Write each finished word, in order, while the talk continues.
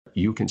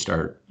you can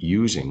start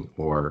using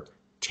or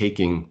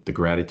taking the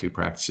gratitude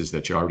practices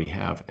that you already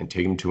have and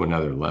take them to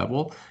another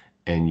level,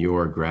 and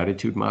your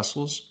gratitude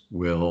muscles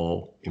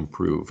will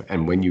improve.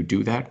 And when you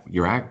do that,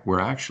 we're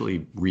actually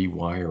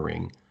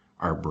rewiring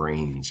our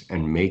brains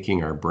and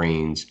making our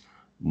brains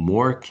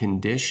more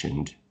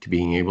conditioned to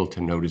being able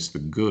to notice the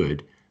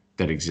good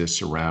that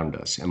exists around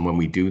us. And when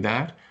we do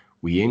that,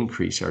 we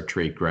increase our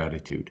trait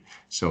gratitude.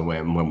 So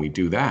when we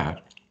do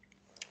that,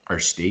 our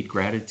state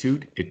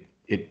gratitude,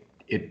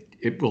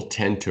 it will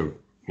tend to,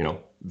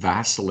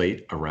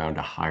 vacillate around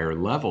a higher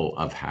level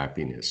of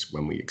happiness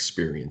when we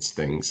experience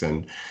things.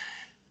 And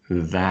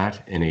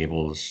that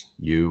enables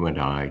you and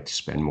I to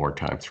spend more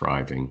time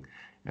thriving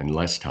and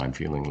less time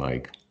feeling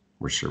like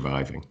we're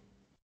surviving.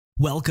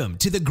 Welcome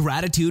to the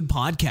Gratitude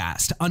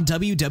Podcast on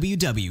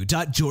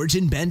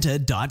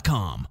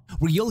www.georgianbenta.com,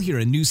 where you'll hear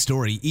a new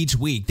story each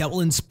week that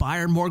will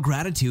inspire more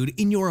gratitude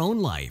in your own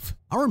life.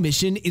 Our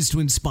mission is to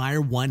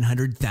inspire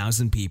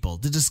 100,000 people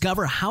to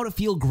discover how to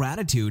feel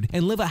gratitude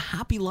and live a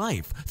happy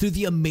life through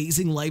the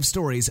amazing life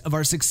stories of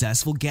our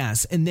successful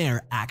guests and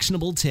their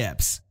actionable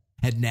tips.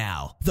 And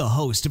now, the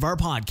host of our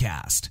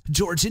podcast,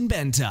 Georgian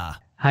Benta.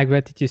 Hi,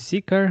 Gratitude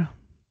Seeker.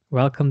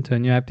 Welcome to a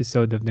new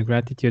episode of the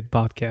Gratitude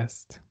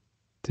Podcast.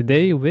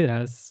 Today with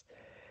us,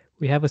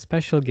 we have a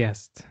special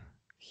guest.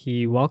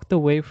 He walked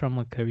away from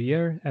a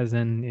career as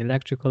an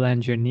electrical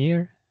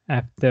engineer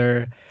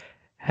after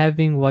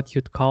having what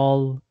you'd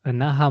call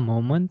an aha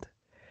moment,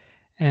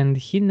 and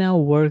he now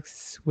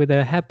works with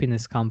a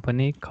happiness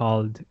company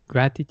called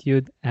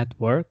Gratitude at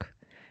Work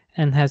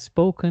and has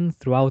spoken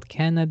throughout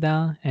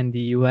Canada and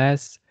the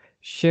US,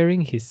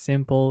 sharing his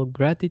simple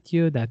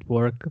gratitude at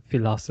work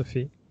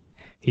philosophy.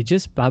 He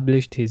just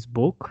published his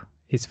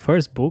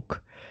first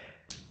book,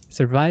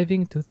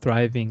 Surviving to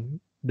Thriving,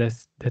 the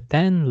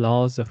 10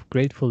 Laws of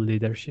Grateful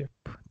Leadership,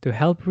 to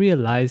help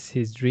realize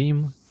his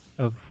dream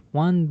of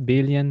 1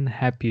 billion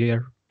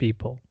happier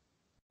people.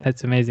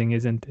 That's amazing,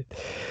 isn't it?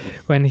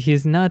 When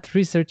he's not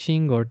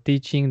researching or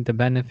teaching the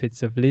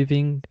benefits of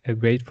living a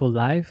grateful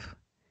life,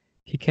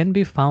 he can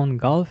be found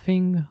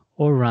golfing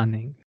or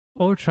running,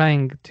 or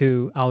trying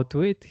to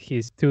outwit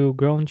his 2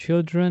 grown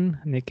children,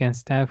 Nick and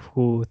Steph,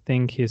 who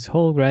think his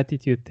whole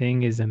gratitude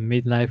thing is a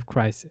midlife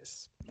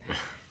crisis.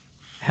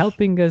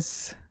 Helping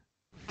us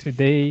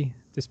today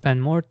to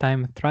spend more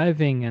time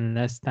thriving and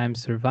less time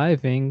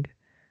surviving,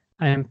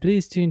 I am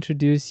pleased to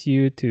introduce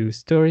you to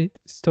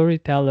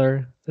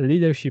storyteller,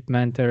 leadership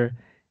mentor,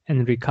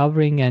 and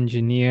recovering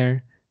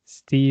engineer,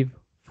 Steve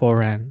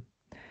Foran.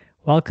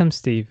 Welcome,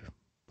 Steve.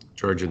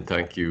 Georgian,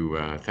 thank you.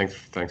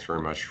 Thanks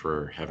very much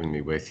for having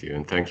me with you,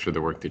 and thanks for the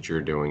work that you're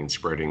doing and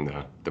spreading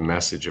the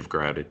message of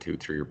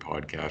gratitude through your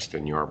podcast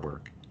and your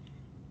work.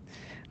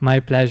 My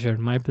pleasure.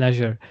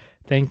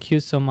 Thank you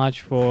so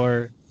much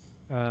for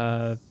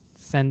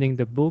sending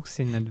the books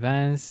in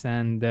advance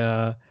and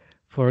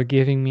for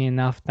giving me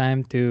enough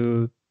time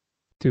to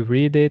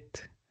read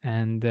it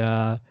and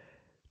to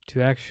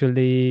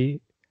actually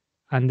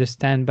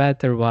understand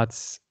better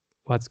what's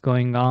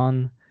going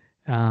on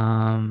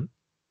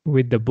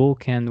with the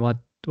book and what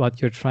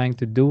you're trying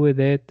to do with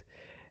it,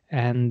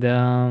 and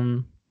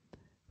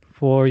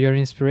for your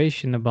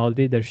inspiration about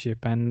leadership.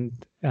 And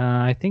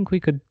I think we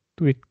could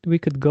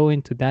go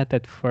into that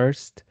at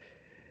first.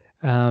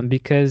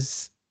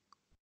 Because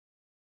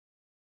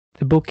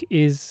the book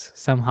is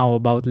somehow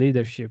about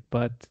leadership,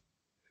 but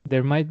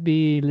there might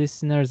be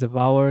listeners of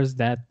ours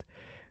that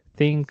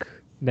think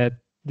that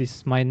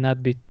this might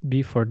not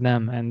be for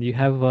them, and you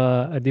have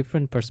a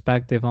different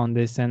perspective on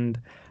this,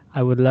 and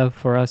I would love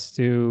for us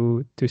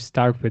to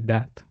start with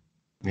that.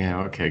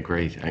 Yeah. Okay.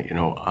 Great.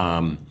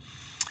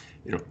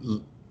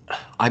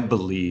 I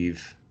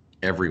believe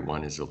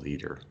everyone is a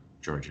leader,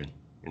 Georgian.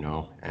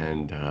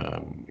 And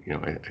I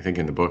think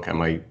in the book I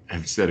might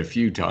have said a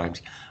few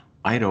times,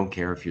 I don't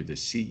care if you're the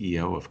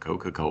CEO of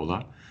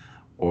Coca-Cola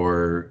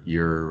or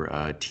you're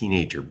a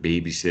teenager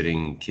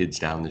babysitting kids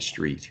down the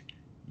street.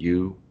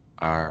 You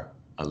are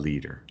a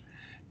leader.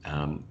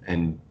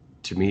 And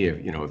to me,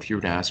 if you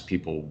were to ask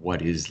people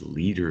what is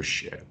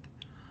leadership,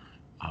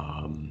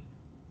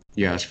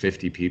 you ask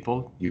 50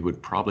 people, you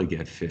would probably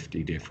get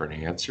 50 different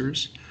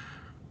answers.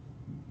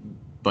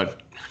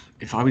 But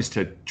if I was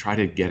to try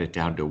to get it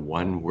down to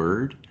one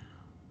word,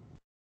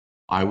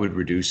 I would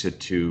reduce it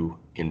to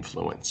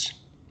influence,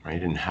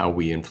 right? And how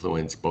we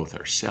influence both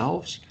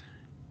ourselves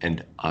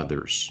and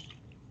others,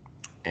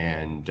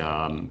 and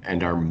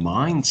our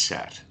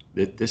mindset.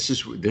 This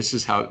is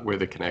where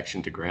the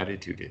connection to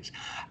gratitude is.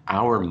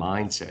 Our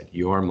mindset,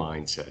 your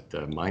mindset,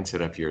 the mindset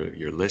of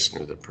your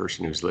listener, the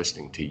person who's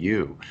listening to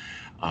you,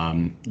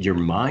 your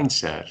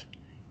mindset.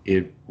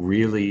 It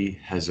really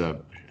has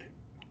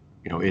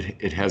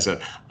it has a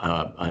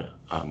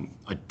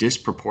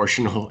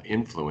disproportional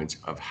influence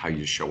of how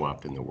you show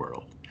up in the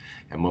world.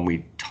 And when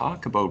we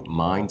talk about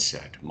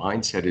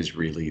mindset is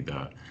really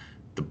the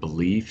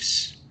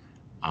beliefs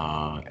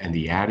and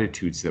the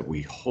attitudes that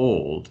we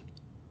hold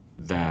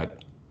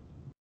that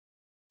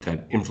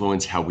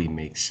influence how we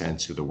make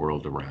sense of the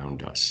world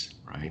around us,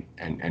 right?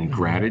 And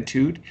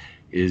gratitude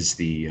is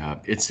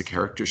it's the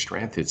character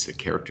strength, it's the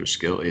character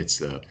skill, it's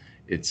the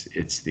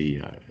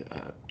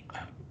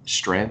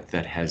strength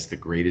that has the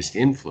greatest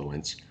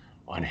influence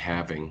on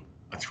having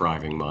a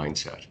thriving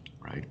mindset,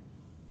 right?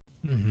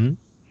 Hmm.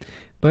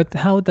 But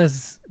how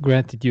does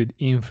gratitude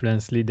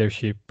influence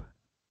leadership?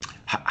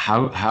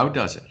 How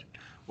does it?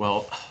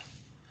 Well,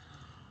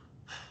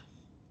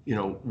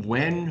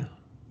 when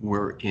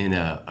we're in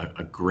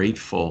a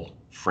grateful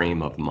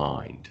frame of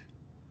mind,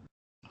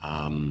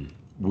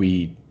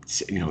 we,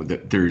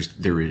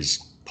 there is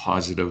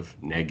positive,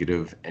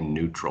 negative, and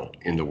neutral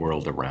in the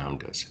world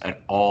around us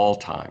at all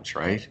times,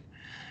 right?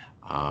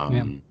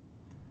 Yeah.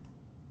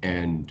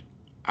 And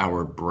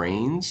our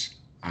brains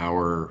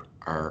are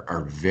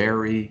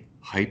very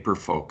hyper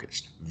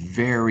focused,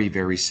 very,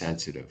 very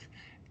sensitive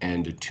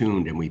and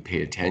attuned, and we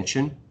pay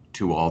attention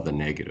to all the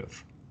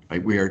negative.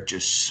 Right? We are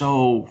just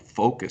so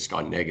focused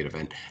on negative,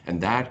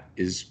 and that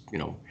is,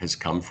 has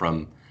come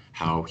from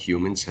how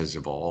humans has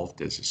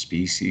evolved as a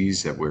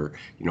species, that we're,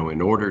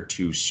 in order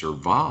to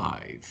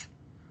survive,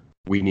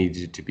 we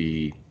needed to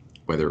be,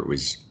 whether it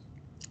was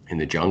in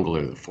the jungle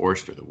or the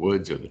forest or the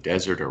woods or the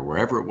desert or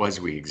wherever it was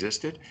we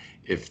existed,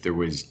 if there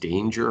was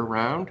danger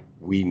around,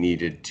 we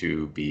needed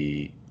to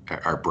be,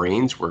 our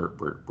brains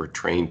were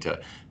trained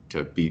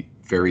to be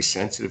very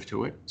sensitive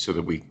to it so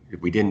that we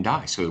didn't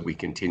die, so that we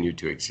continued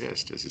to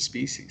exist as a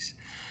species.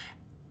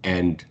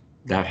 And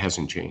that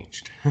hasn't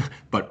changed.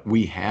 But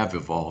we have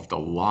evolved a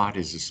lot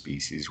as a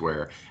species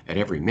where at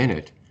every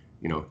minute,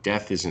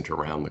 death isn't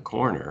around the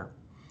corner,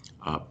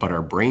 but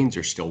our brains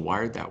are still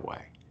wired that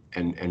way.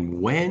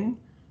 And when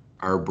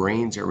our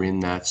brains are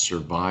in that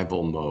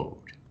survival mode,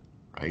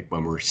 right?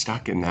 When we're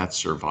stuck in that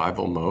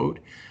survival mode,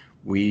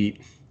 we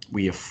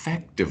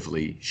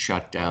effectively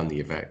shut down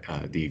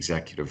the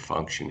executive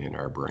function in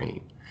our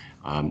brain,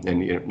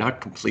 and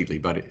not completely,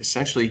 but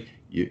essentially,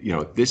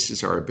 this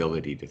is our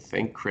ability to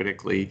think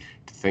critically,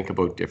 to think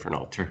about different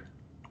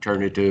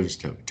alternatives,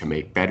 to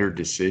make better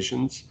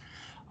decisions.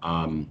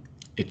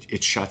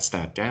 It shuts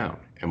that down,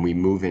 and we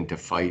move into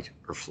fight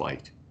or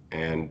flight,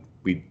 and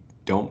we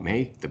don't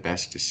make the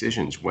best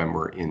decisions when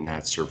we're in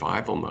that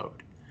survival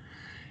mode.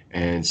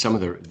 And some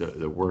of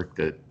the work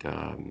that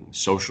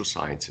social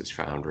science has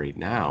found right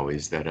now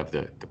is that of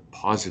the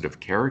positive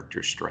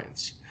character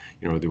strengths,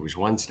 there was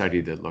one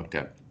study that looked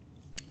at,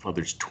 well,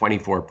 there's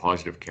 24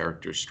 positive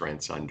character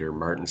strengths under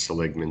Martin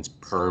Seligman's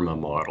PERMA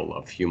model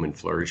of human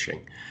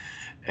flourishing.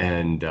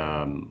 And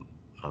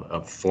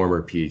a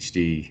former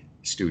PhD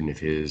student of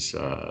his,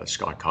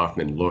 Scott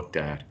Kaufman, looked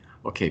at,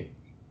 okay,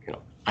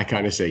 I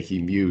kind of say he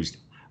mused,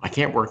 I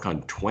can't work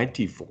on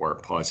 24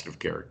 positive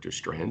character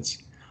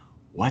strengths.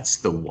 What's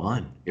the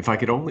one? If I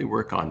could only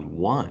work on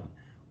one,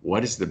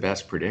 what is the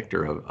best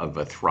predictor of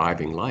a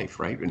thriving life,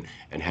 right?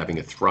 And having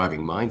a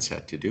thriving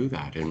mindset to do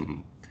that.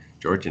 And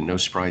Georgian, no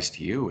surprise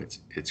to you,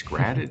 it's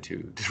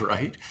gratitude,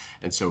 right?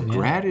 And so Yeah.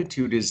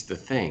 gratitude is the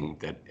thing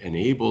that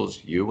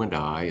enables you and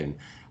I, and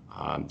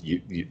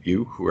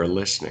you who are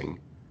listening,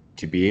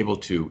 to be able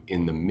to,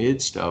 in the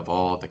midst of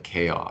all the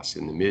chaos,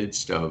 in the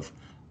midst of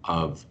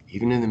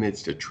even in the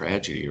midst of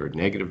tragedy or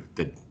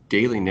the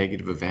daily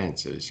negative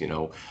events, as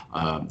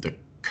the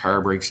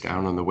car breaks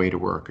down on the way to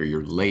work, or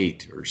you're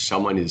late, or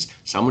someone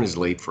is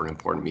late for an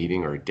important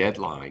meeting or a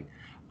deadline,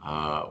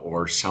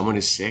 or someone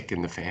is sick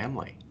in the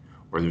family,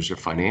 or there's a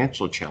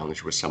financial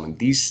challenge with someone.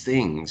 These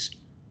things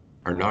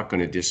are not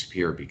going to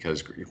disappear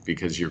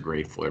because you're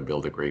grateful or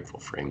build a grateful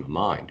frame of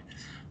mind.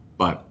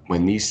 But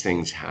when these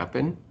things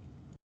happen,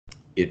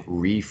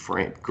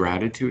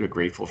 gratitude, a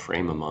grateful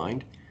frame of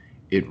mind,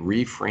 it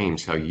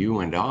reframes how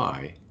you and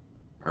I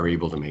are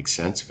able to make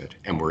sense of it,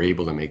 and we're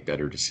able to make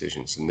better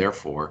decisions, and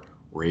therefore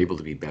we're able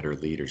to be better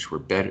leaders. We're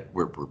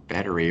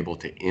better able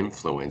to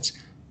influence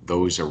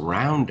those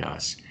around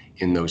us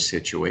in those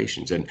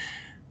situations. And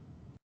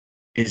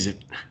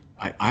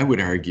I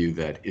would argue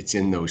that it's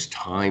in those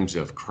times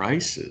of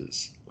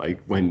crisis,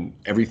 like when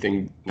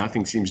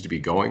nothing seems to be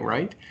going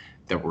right,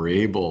 that we're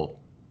able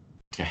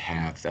to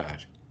have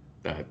that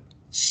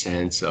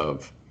sense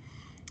of,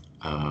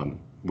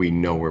 we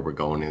know where we're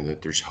going, and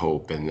that there's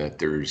hope, and that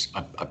there's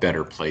a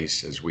better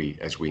place as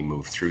we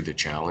move through the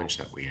challenge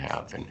that we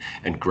have.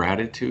 And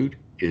gratitude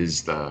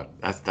is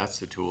that's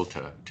the tool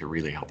to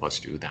really help us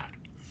do that.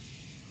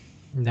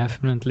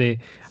 Definitely.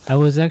 I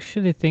was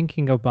actually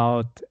thinking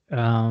about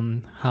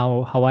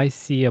how I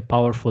see a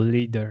powerful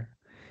leader.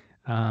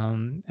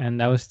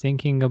 And I was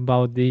thinking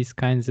about these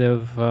kinds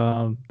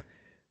of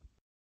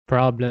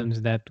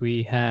problems that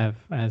we have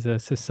as a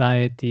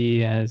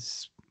society,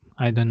 as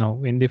I don't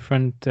know, in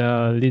different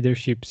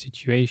leadership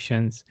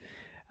situations.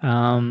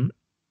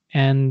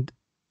 And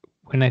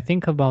when I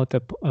think about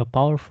a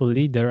powerful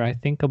leader, I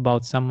think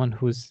about someone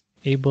who's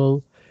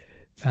able,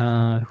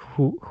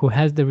 who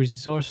has the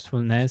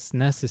resourcefulness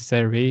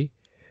necessary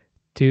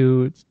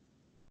to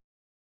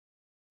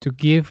to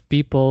give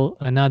people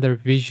another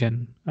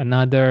vision,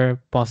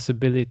 another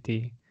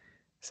possibility,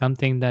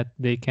 something that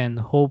they can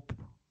hope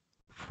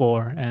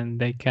for and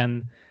they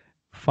can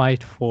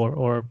fight for,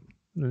 or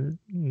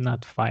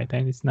not fight,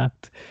 and it's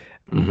not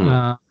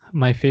Mm-hmm.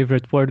 my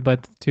favorite word,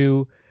 but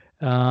to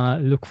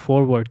look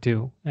forward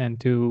to and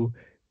to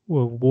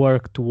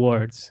work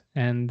towards.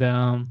 And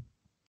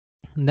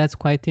that's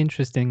quite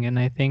interesting. And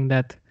I think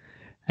that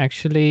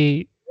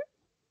actually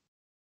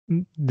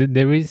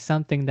there is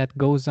something that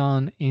goes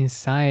on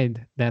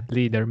inside that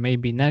leader,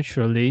 maybe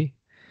naturally,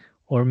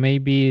 or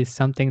maybe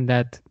something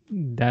that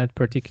that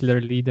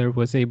particular leader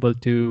was able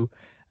to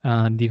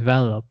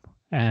develop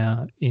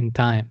in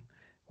time.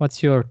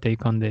 What's your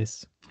take on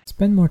this?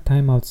 Spend more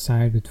time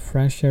outside with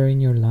fresh air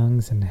in your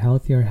lungs and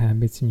healthier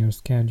habits in your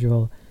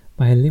schedule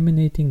by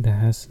eliminating the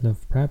hassle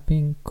of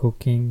prepping,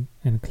 cooking,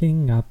 and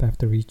cleaning up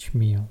after each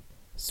meal.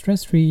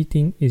 Stress-free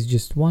eating is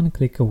just one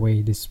click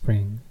away this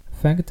spring.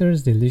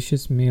 Factor's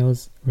delicious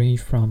meals range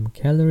from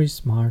Calorie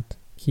Smart,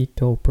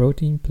 Keto,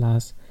 Protein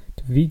Plus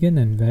to vegan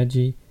and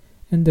veggie,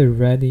 and they're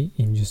ready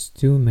in just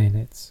 2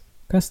 minutes.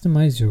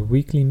 Customize your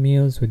weekly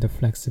meals with the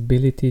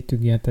flexibility to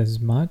get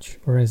as much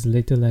or as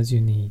little as you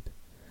need.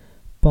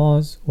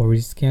 Pause or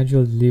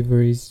reschedule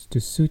deliveries to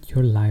suit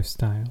your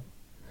lifestyle.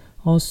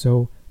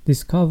 Also,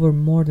 discover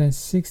more than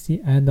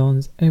 60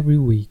 add-ons every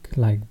week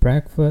like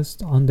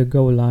breakfast,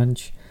 on-the-go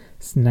lunch,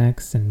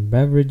 snacks and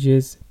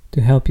beverages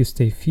to help you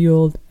stay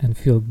fueled and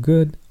feel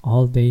good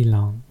all day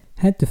long.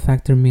 Head to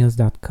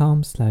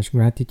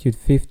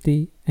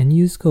factormeals.com/gratitude50 and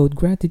use code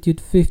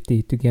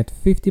gratitude50 to get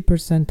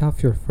 50%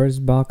 off your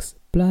first box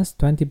plus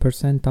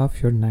 20%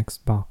 off your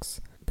next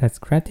box. That's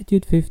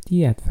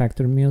gratitude50 at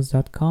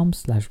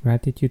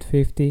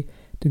factormeals.com/gratitude50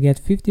 to get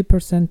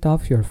 50%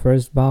 off your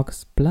first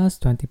box plus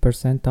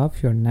 20%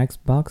 off your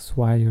next box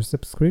while your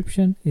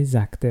subscription is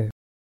active.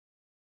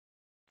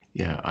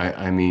 Yeah,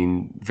 I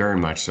mean, very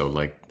much so.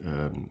 Like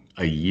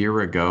a year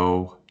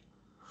ago,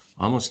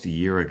 almost a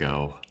year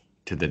ago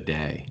to the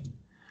day,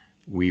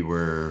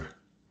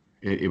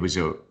 it was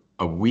a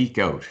week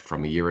out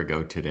from a year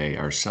ago today.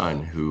 Our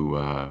son, who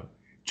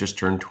just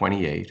turned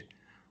 28,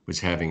 was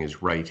having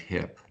his right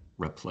hip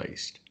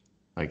replaced.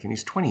 And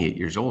he's 28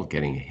 years old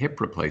getting a hip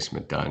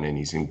replacement done, and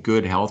he's in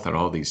good health and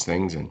all these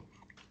things. And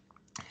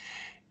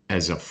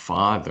as a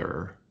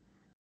father,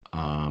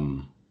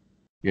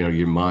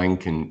 your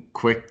mind can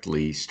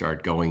quickly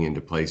start going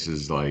into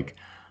places like,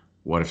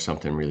 what if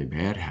something really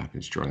bad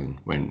happens during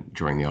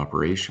the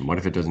operation? What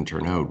if it doesn't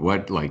turn out?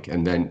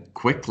 And then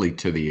quickly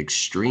to the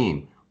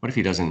extreme, what if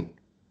he doesn't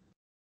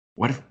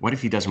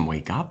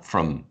wake up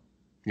from,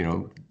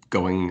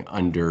 going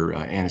under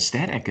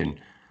anesthetic and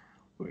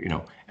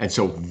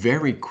so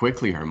very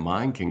quickly our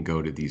mind can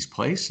go to these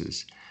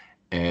places.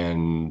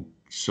 And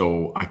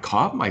so I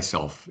caught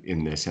myself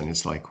in this, and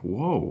it's like,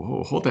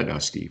 whoa, hold that now,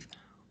 Steve.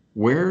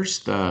 Where's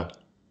the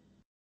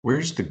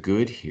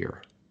good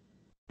here?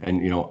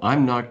 And,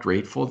 I'm not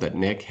grateful that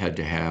Nick had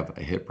to have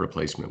a hip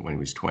replacement when he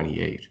was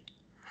 28.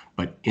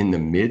 But in the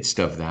midst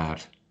of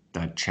that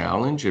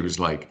challenge, it was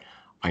like,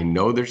 I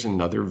know there's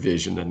another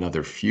vision,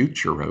 another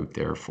future out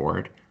there for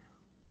it.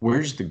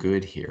 Where's the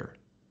good here?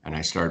 And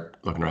I start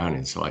looking around,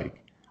 and it's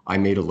like, I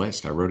made a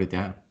list. I wrote it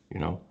down.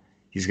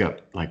 He's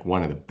got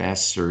one of the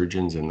best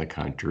surgeons in the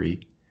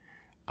country.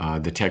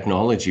 The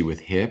technology with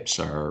hips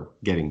are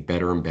getting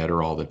better and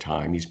better all the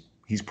time.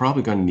 He's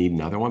probably going to need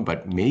another one,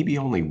 but maybe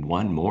only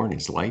one more in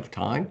his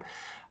lifetime.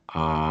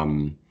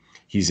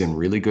 He's in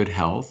really good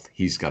health.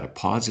 He's got a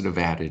positive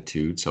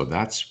attitude, so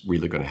that's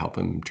really going to help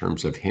him in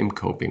terms of him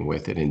coping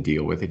with it and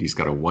deal with it. He's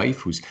got a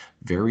wife who's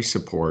very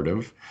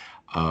supportive.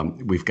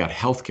 We've got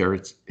healthcare.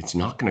 It's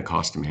not going to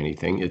cost him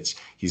anything.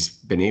 He's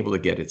been able to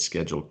get it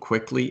scheduled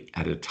quickly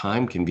at a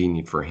time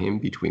convenient for him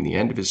between the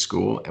end of his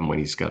school and when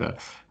he's got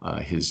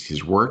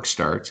his work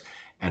starts.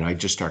 And I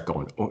just start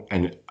going,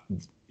 and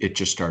it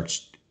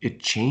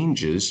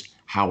changes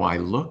how I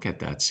look at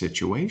that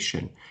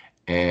situation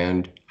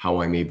and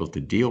how I'm able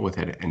to deal with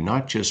it, and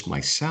not just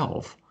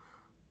myself,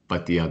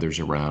 but the others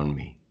around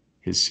me,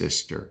 his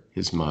sister,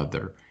 his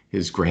mother,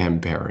 his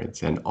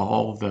grandparents, and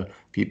all the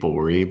people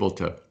were able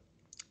to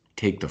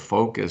take the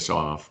focus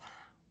off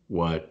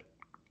what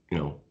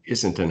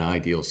isn't an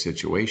ideal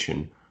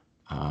situation,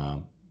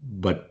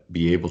 but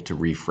be able to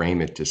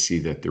reframe it to see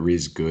that there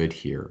is good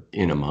here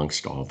in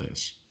amongst all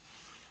this.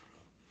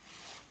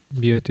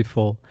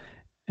 Beautiful.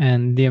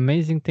 And the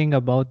amazing thing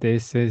about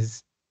this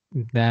is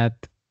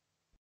that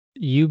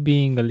you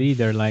being a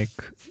leader,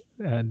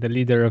 the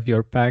leader of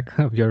your pack,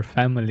 of your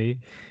family,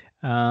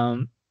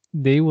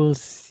 they will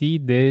see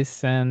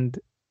this and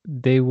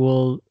they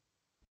will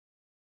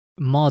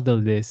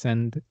model this.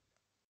 And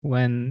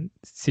when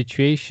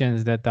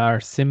situations that are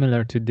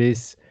similar to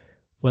this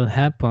will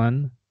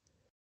happen,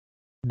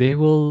 they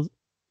will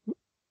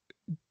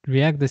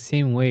react the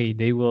same way.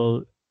 They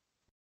will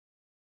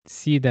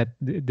see that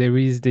there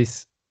is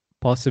this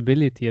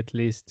possibility, at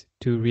least,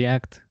 to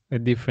react a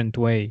different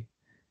way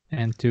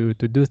and to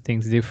do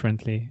things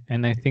differently.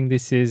 And I think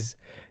this is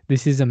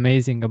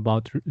amazing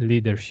about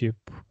leadership,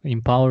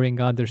 empowering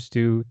others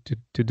to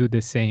do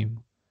the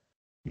same.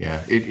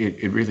 Yeah,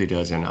 it really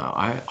does. And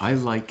I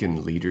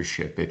liken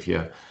leadership,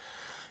 the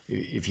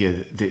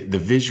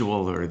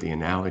visual or the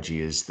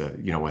analogy is a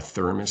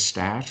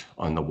thermostat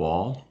on the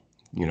wall.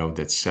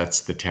 that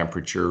sets the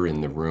temperature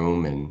in the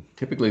room. And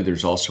typically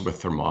there's also a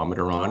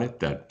thermometer on it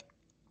that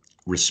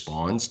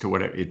responds to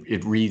what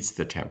it reads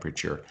the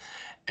temperature.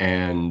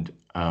 And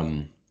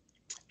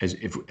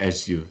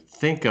as you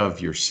think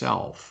of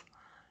yourself,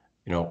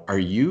 are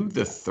you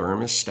the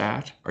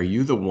thermostat? Are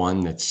you the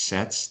one that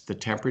sets the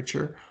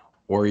temperature,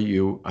 or are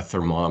you a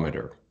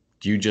thermometer?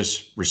 Do you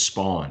just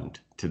respond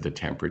to the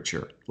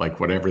temperature, like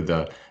whatever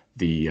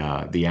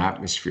the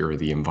atmosphere or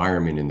the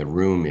environment in the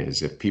room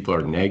is? If people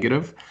are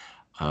negative,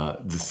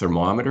 the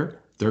thermometer,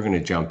 they're going to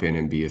jump in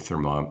and be a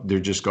thermometer. They're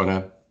just going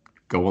to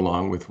go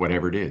along with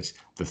whatever it is.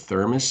 The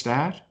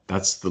thermostat,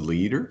 that's the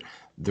leader.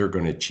 They're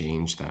going to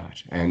change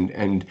that.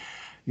 And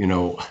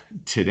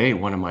today,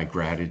 one of my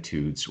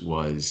gratitudes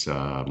was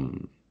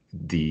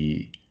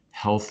the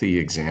healthy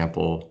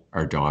example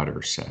our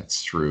daughter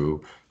sets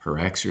through her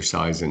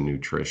exercise and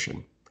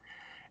nutrition.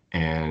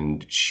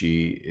 And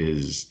she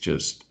is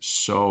just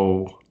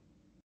so,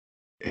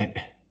 to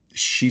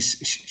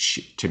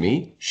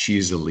me,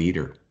 she's a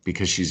leader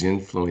because she's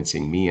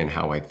influencing me and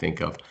how I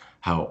think of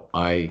how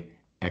I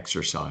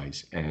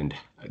exercise and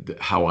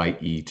how I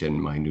eat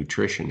and my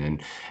nutrition.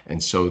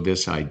 And so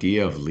this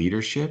idea of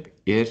leadership,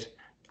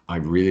 I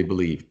really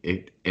believe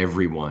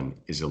everyone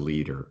is a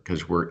leader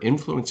because we're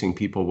influencing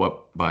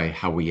people by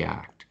how we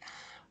act.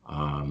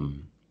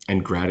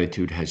 And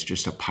gratitude has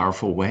just a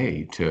powerful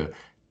way to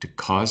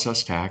cause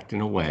us to act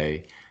in a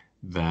way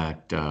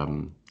that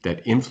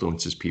that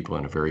influences people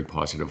in a very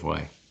positive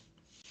way.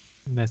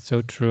 That's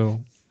so true.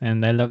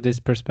 And I love this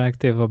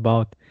perspective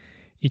about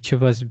each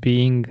of us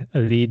being a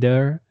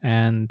leader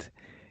and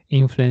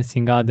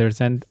influencing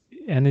others. And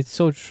it's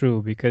so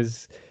true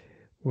because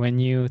when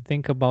you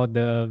think about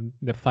the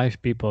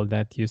 5 people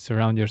that you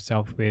surround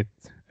yourself with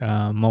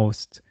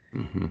most,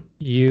 Mm-hmm.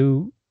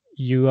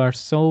 you are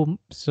so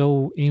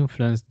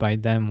influenced by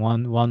them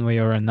one way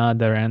or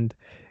another, and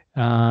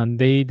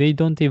they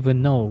don't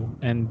even know.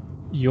 And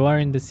you are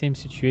in the same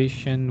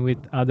situation with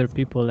other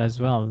people as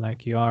well,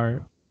 like you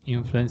are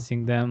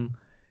influencing them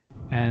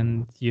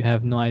and you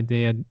have no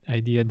idea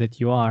that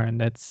you are. And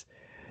that's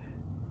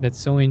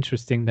so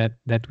interesting that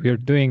we're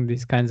doing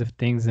these kinds of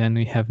things and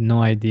we have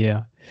no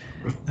idea.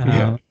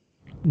 Yeah.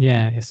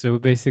 Yeah, so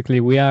basically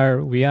we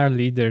are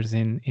leaders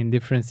in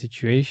different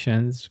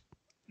situations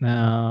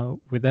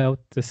without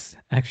us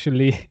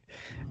actually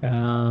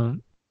uh,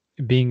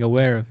 being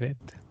aware of it.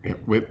 Yeah,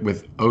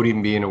 without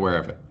even being aware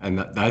of it. And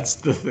that's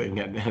the thing.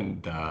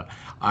 And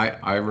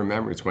I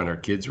remember it's when our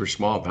kids were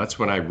small. That's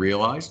when I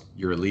realized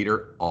you're a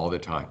leader all the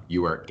time.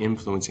 You are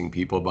influencing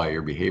people by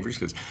your behaviors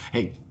because,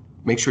 hey,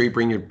 make sure you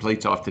bring your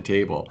plates off the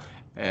table.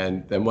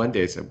 And then one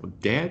day I said, well,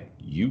 Dad,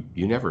 you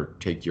never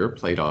take your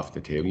plate off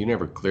the table. You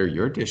never clear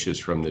your dishes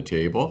from the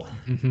table.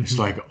 It's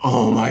like,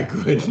 oh my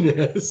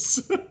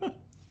goodness.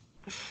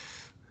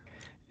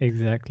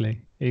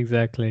 Exactly.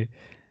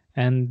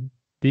 And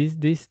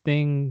this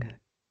thing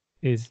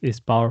is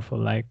powerful,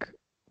 like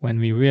when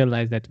we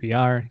realize that we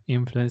are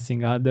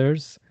influencing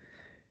others,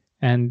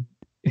 and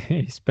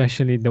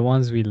especially the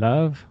ones we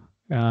love.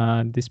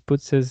 This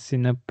puts us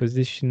in a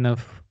position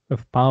of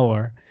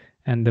power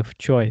and of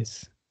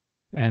choice,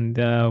 and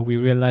we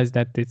realize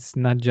that it's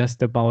not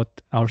just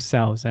about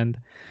ourselves. And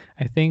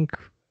I think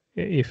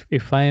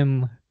if I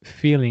am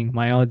feeling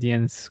my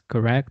audience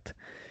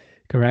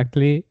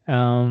correctly,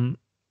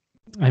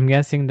 I'm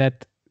guessing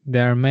that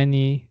there are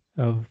many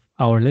of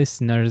our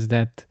listeners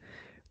that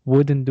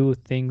wouldn't do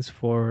things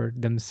for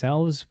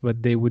themselves,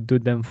 but they would do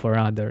them for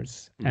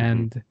others. Mm-hmm.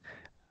 And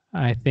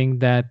I think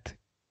that,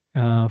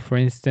 for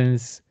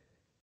instance,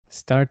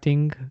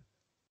 starting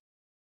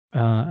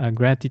a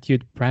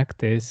gratitude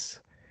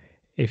practice,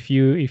 if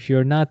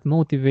you're not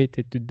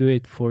motivated to do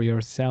it for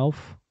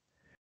yourself,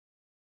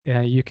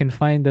 you can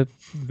find a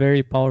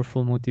very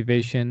powerful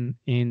motivation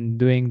in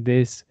doing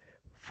this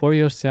for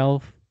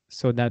yourself,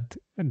 so that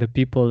the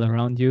people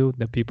around you,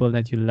 the people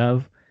that you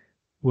love,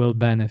 will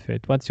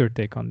benefit. What's your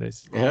take on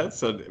this? Yeah,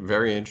 so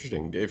very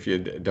interesting. If you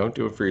don't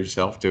do it for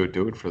yourself, do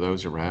it for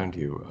those around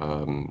you.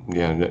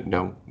 Yeah,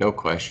 no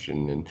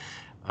question.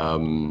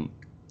 And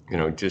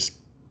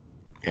just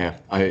yeah,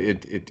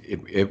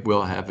 it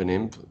will have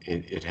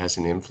it has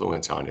an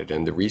influence on it,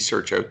 and the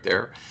research out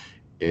there,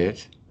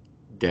 it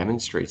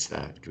demonstrates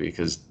that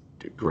because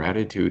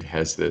gratitude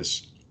has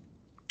this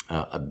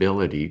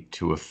ability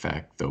to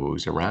affect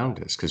those around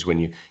us. Because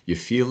when you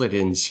feel it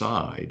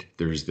inside,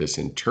 there's this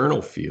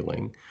internal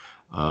feeling.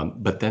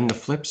 But then the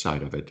flip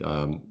side of it,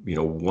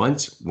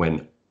 once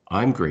when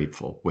I'm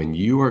grateful, when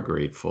you are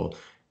grateful,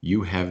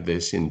 you have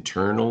this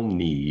internal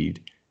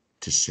need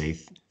to say,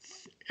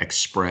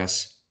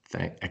 express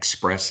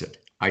it.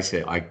 I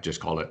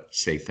just call it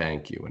say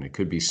thank you. And it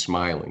could be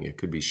smiling. It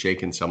could be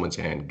shaking someone's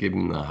hand,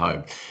 giving them a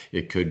hug.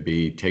 It could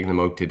be taking them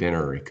out to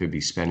dinner. It could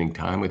be spending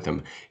time with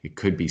them. It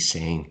could be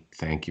saying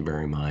thank you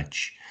very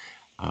much.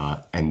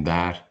 And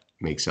that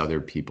makes other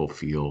people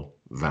feel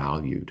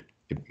valued.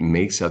 It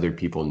makes other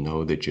people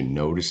know that you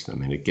notice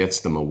them, and it gets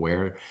them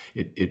aware.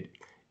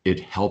 It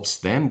helps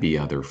them be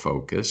other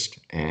focused,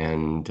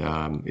 and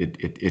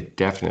it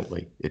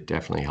definitely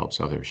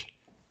helps others.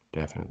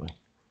 definitely.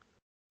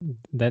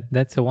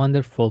 That's a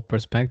wonderful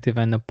perspective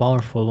and a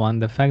powerful one.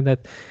 The fact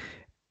that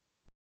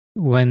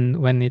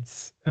when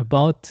it's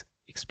about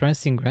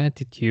expressing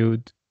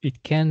gratitude,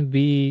 it can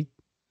be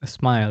a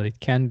smile, it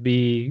can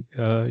be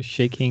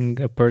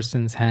shaking a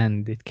person's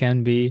hand, it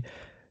can be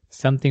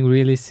something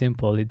really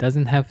simple. It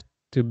doesn't have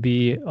to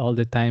be all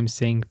the time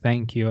saying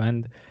thank you.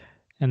 And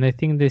I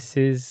think this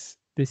is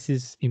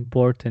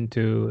important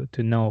to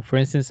know. For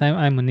instance,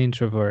 I'm an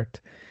introvert.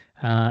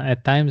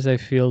 At times I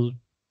feel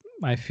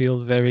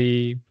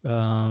very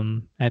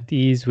at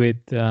ease with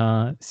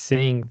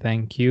saying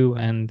thank you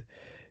and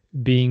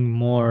being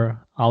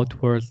more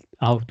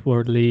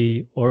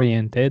outwardly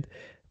oriented.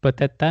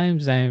 But at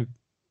times I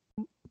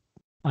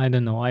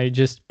don't know, I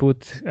just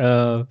put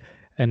an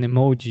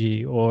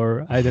emoji,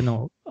 or I don't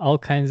know, all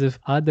kinds of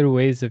other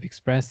ways of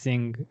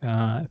expressing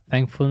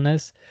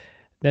thankfulness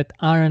that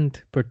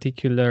aren't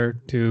particular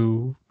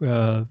to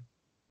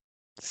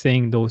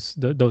saying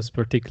those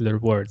particular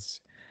words.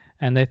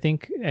 And I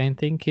think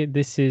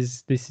this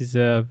is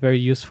a very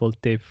useful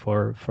tip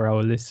for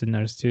our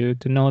listeners to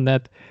know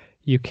that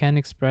you can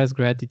express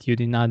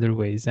gratitude in other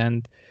ways.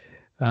 And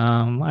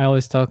I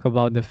always talk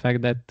about the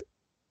fact that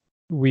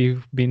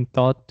we've been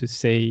taught to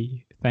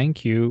say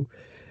thank you,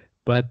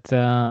 but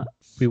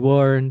we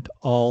weren't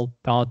all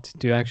taught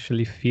to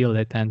actually feel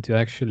it and to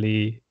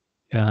actually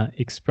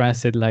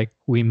express it like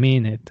we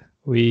mean it.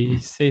 We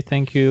say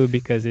thank you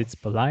because it's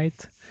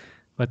polite,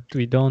 but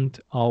we don't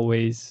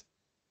always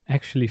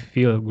actually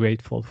feel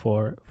grateful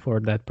for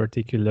that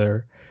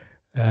particular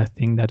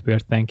thing that we are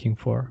thanking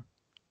for.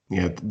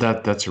 Yeah,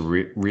 that's a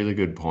really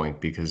good point,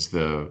 because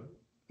the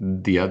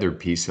other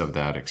piece of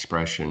that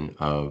expression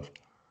of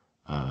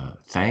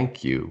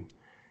thank you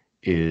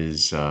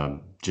is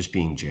just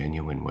being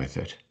genuine with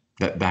it.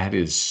 That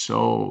is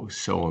so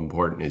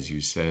important, as you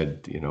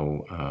said.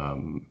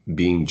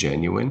 Being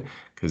genuine,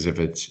 because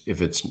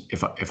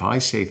if I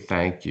say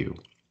thank you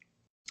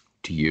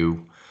to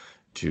you,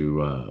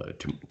 to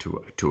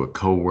a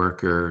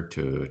coworker,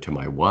 to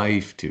my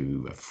wife,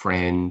 to a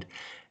friend,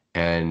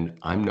 and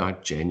I'm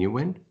not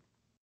genuine,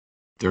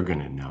 they're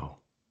gonna know,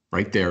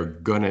 right?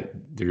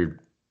 They're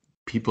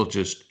people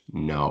just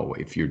know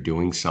if you're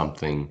doing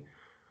something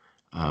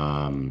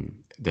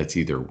that's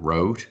either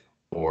rote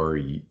or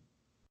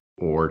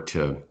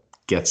to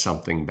get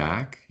something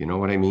back. You know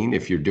what I mean?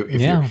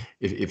 Yeah,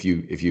 If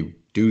you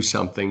do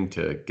something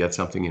to get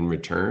something in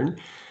return,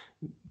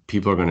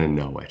 people are going to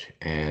know it,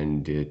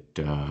 and it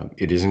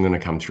isn't going to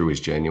come through as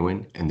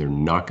genuine, and they're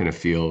not going to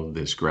feel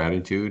this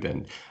gratitude.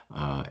 And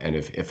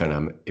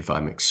if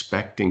I'm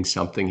expecting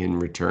something in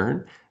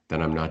return,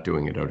 then I'm not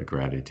doing it out of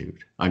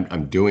gratitude.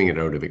 I'm doing it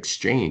out of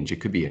exchange.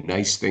 It could be a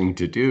nice thing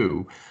to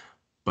do,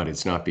 but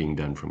it's not being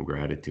done from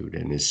gratitude.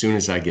 And as soon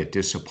as I get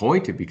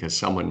disappointed because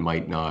someone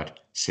might not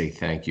say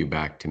thank you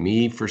back to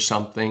me for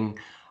something,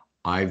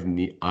 I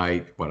need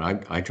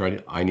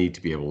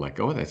to be able to let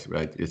go of that.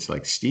 Right? It's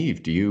like,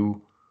 Steve,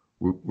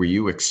 were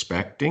you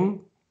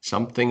expecting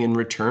something in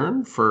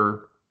return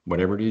for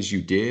whatever it is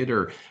you did?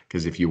 Or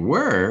because if you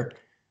were,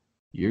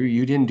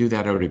 you didn't do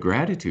that out of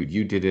gratitude.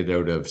 You did it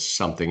out of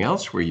something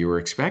else where you were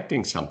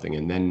expecting something,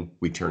 and then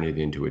we turn it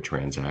into a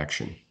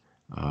transaction.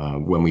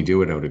 When we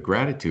do it out of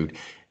gratitude,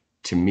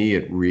 to me,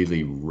 it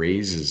really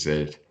raises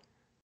it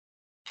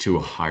to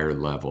a higher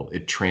level.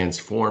 It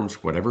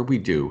transforms whatever we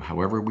do,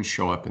 however we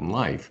show up in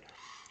life,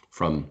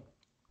 from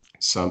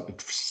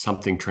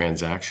something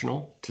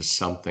transactional to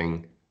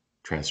something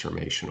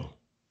transformational.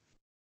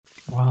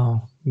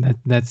 wow,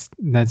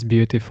 that's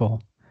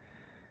beautiful.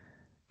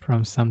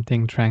 From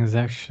something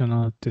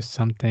transactional to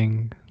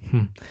something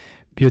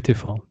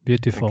beautiful,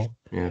 beautiful.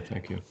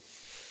 Thank you.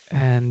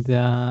 And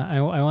I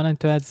wanted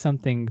to add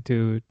something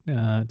to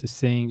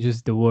saying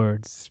just the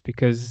words,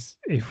 because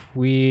if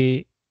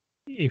we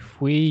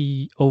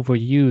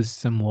overuse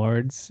some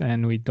words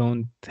and we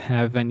don't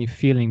have any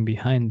feeling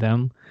behind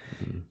them,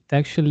 Mm. it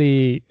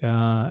actually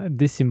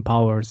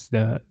disempowers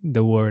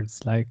the words.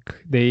 Like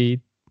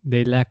they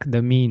lack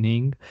the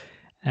meaning,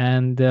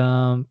 and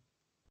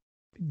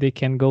they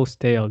can go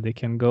stale. They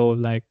can go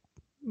like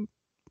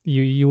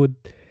you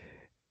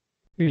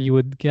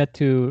would get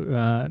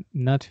to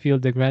not feel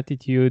the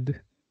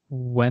gratitude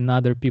when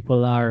other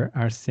people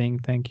are saying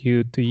thank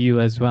you to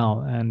you as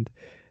well. And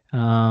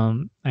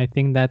I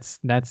think that's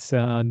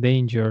a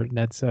danger.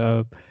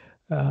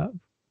 Uh,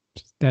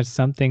 that's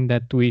something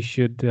that we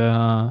should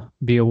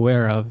be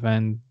aware of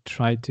and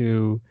try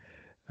to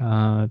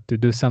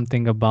do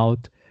something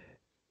about,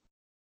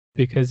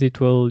 because it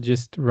will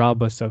just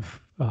rob us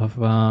of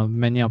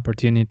many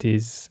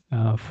opportunities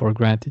for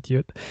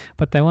gratitude.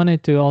 But I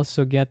wanted to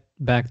also get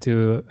back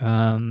to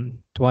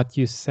what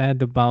you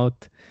said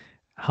about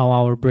how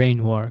our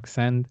brain works,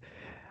 and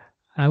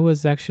I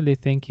was actually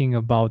thinking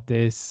about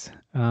this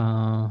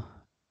a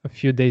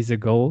few days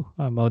ago,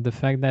 about the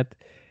fact that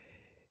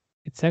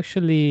it's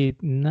actually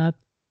not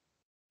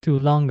too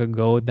long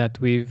ago that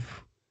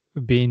we've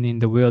been in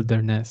the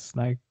wilderness.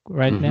 Like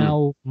right Hmm.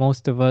 now,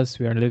 most of us,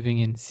 we are living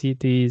in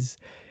cities,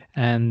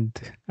 and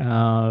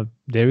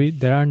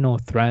there are no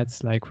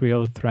threats like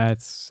real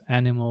threats,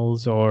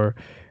 animals, or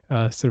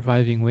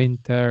surviving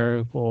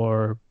winter,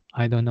 or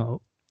I don't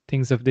know,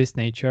 things of this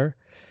nature.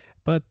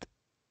 But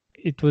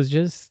it was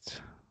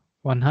just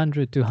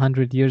 100 to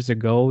 100 years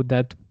ago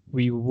that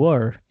we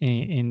were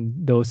in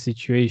those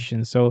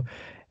situations. So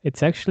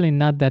it's actually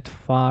not that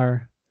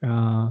far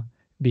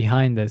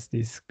behind us,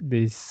 this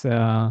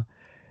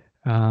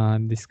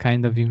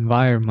kind of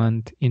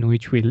environment in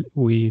which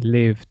we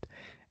lived.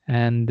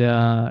 And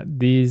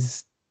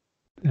these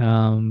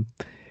um,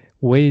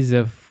 ways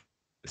of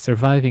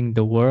surviving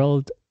the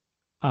world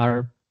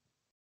are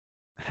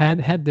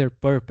had their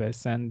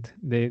purpose, and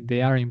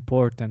they are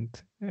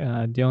important.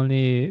 The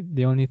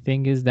only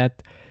thing is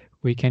that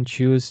we can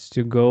choose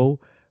to go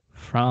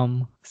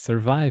from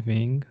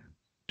surviving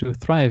to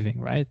thriving,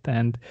 right?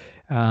 And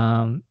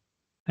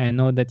I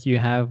know that you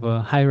have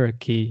a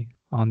hierarchy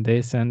on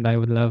this, and I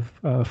would love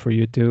for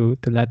you to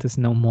let us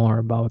know more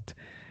about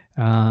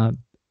uh,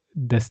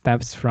 the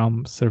steps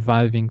from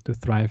surviving to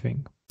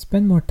thriving.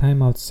 Spend more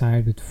time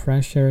outside with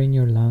fresh air in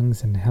your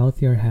lungs and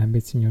healthier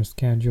habits in your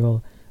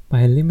schedule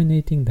by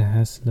eliminating the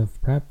hassle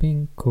of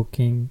prepping,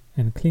 cooking,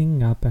 and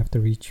cleaning up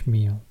after each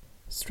meal.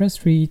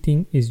 Stress-free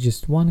eating is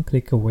just one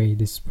click away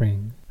this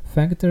spring.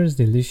 Factor's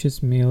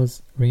delicious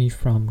meals range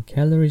from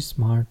Calorie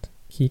Smart,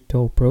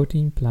 Keto,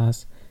 Protein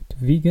Plus to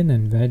vegan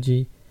and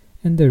veggie,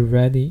 and they're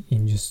ready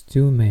in just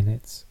 2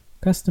 minutes.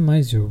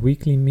 Customize your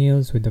weekly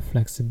meals with the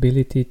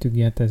flexibility to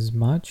get as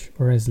much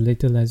or as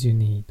little as you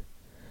need.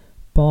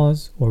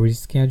 Pause or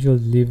reschedule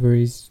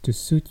deliveries to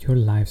suit your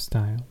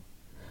lifestyle.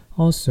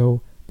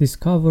 Also,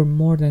 discover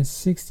more than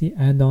 60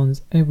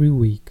 add-ons every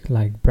week,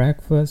 like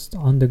breakfast,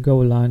 on-the-go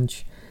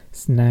lunch,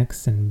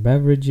 snacks, and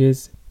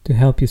beverages to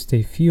help you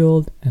stay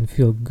fueled and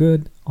feel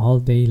good all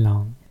day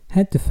long.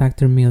 Head to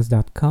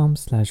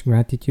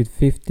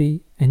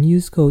factormeals.com/gratitude50 and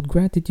use code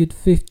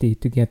gratitude50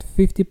 to get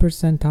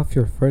 50% off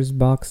your first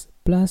box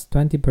plus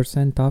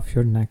 20% off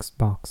your next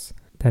box.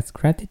 That's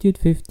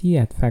gratitude50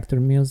 at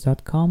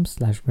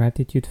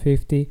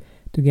factormeals.com/gratitude50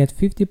 to get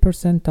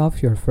 50%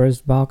 off your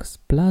first box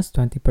plus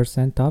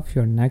 20% off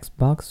your next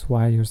box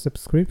while your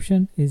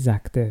subscription is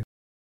active.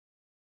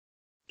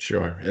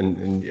 Sure,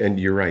 and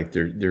you're right.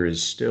 There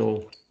is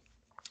still,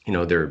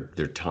 there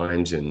are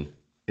times in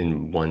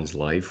one's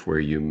life where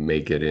you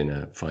may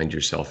find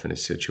yourself in a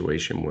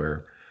situation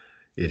where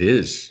it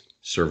is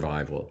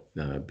survival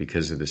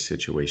because of the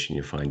situation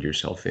you find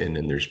yourself in.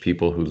 And there's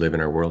people who live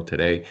in our world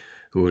today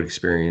who would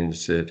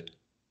experience it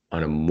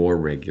on a more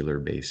regular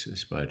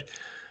basis. But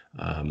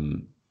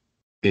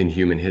in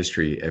human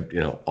history,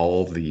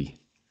 all the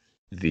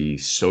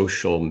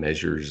social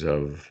measures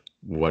of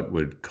what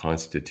would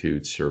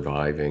constitute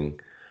surviving,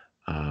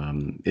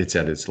 it's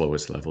at its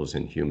lowest levels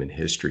in human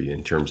history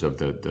in terms of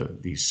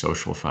these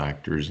social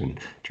factors, in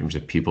terms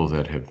of people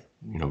that have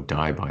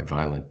died by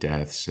violent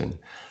deaths, and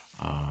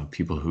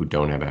people who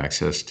don't have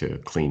access to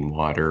clean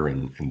water,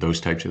 and those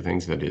types of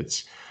things.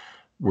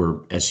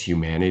 As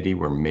humanity,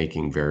 we're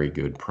making very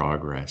good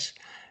progress,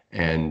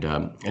 and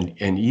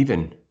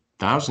even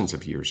thousands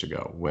of years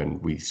ago,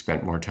 when we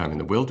spent more time in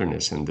the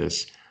wilderness, and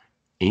this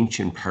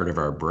ancient part of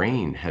our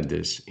brain had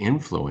this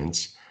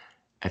influence.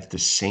 At the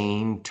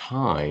same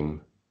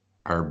time,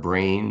 our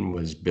brain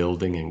was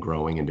building and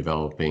growing and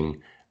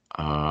developing,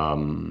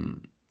 I'll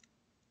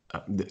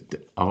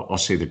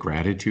say the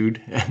gratitude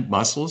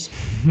muscles,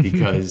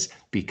 because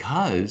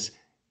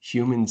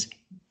humans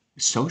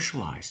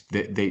socialized.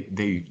 They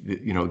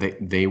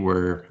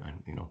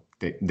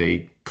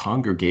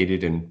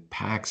congregated in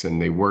packs,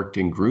 and they worked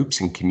in groups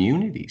and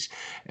communities.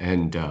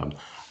 And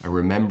I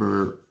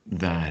remember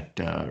that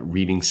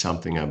reading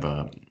something of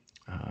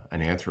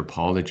an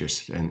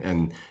anthropologist,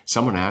 and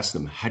someone asked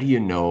them, "How do you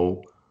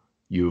know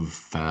you've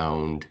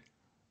found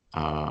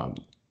an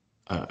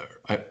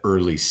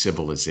early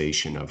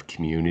civilization of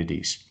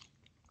communities?"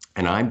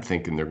 And I'm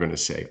thinking they're going to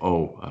say,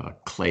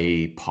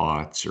 clay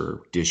pots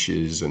or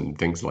dishes and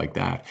things like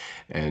that.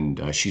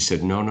 And she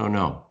said,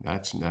 no,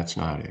 that's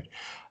not it.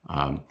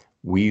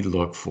 We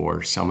look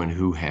for someone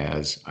who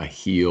has a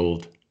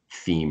healed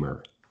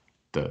femur,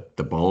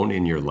 the bone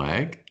in your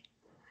leg,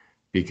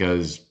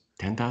 because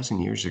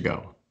 10,000 years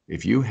ago,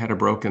 if you had a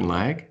broken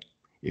leg,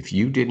 if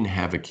you didn't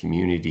have a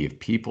community of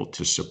people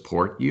to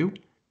support you,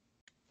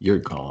 you're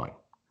gone,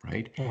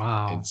 right?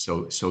 Wow. And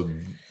so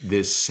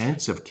this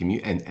sense of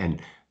community,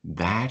 and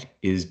that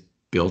is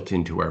built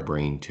into our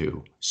brain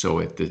too. So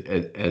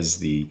as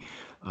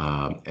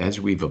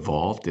we've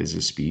evolved as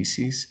a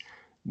species,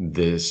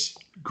 this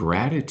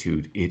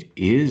gratitude, it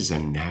is a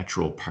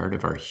natural part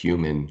of our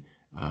human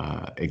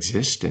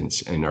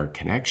existence and our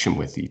connection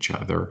with each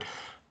other.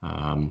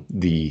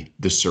 The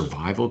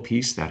survival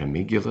piece, that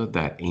amygdala,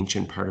 that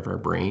ancient part of our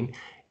brain,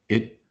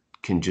 it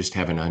can just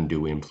have an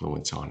undue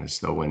influence on us,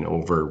 though, and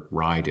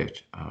override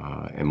it.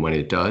 And when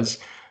it does,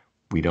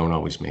 we don't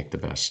always make the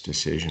best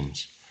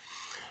decisions.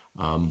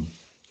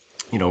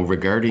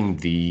 Regarding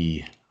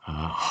the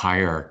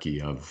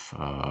hierarchy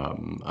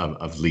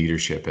of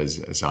leadership,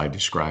 as I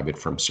describe it,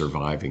 from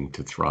surviving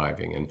to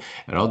thriving, and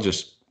I'll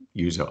just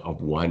use a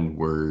one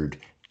word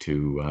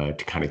to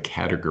kind of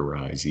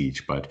categorize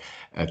each, but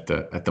at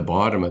the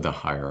bottom of the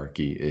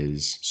hierarchy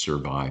is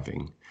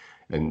surviving.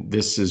 And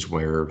this is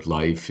where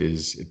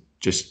it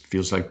just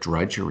feels like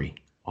drudgery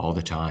all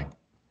the time,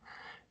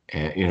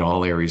 and in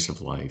all areas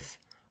of life.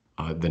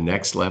 The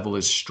next level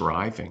is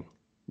striving,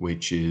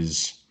 which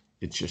is,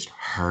 it's just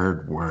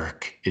hard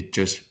work.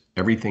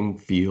 Everything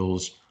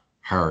feels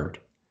hard.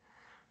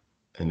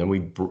 And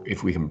then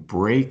if we can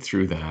break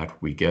through that,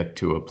 we get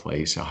to a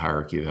place, a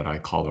hierarchy that I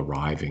call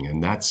arriving.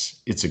 And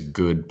it's a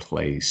good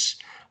place.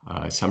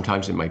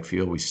 Sometimes it might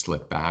feel we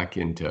slip back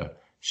into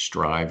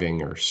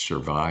striving or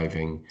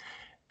surviving.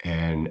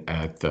 And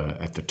at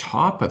the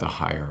top of the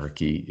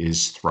hierarchy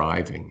is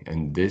thriving.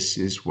 And this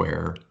is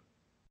where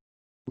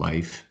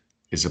life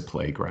is a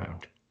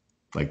playground.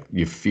 Like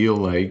you feel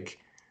like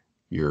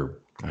you're,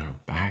 I don't know,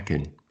 back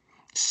in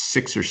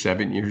 6 or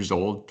 7 years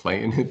old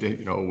playing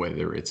it,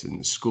 whether it's in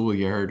the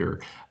schoolyard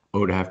or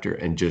out after,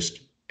 and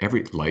just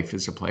every life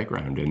is a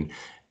playground.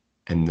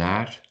 And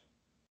that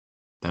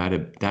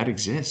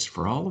exists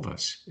for all of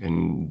us.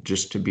 And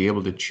just to be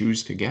able to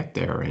choose to get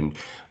there.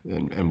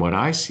 And what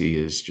I see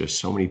is just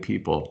so many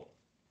people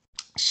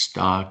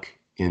stuck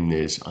in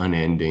this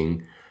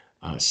unending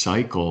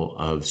cycle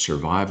of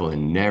survival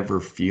and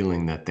never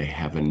feeling that they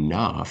have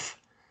enough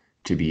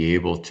to be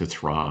able to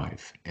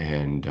thrive.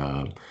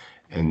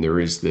 And there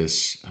is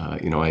this,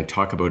 I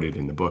talk about it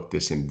in the book,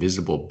 this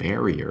invisible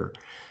barrier.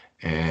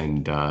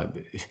 And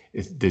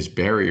this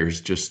barrier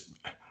is just,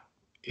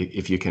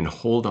 if you can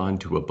hold on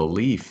to a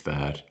belief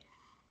that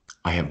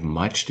I have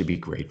much to be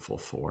grateful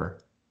for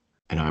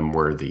and I'm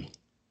worthy.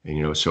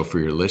 And, so for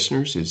your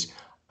listeners is,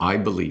 I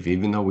believe,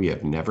 even though we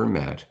have never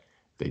met,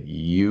 that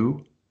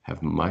you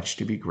have much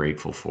to be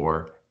grateful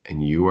for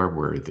and you are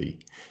worthy.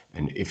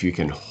 And if you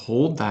can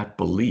hold that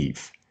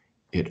belief,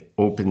 it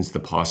opens the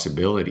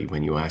possibility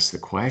when you ask the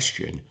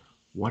question,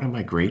 what am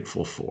I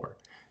grateful for?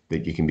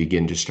 That you can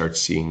begin to start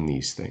seeing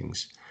these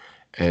things.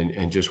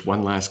 And just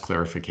one last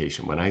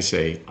clarification. When I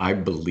say I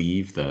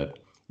believe that,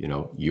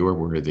 you are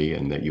worthy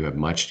and that you have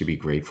much to be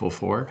grateful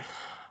for,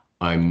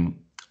 I'm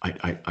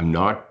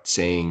not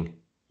saying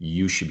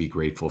you should be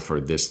grateful for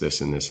this,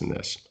 this, and this, and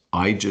this.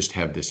 I just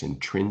have this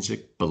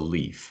intrinsic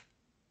belief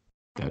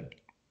that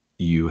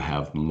you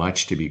have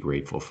much to be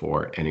grateful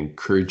for and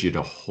encourage you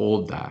to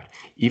hold that,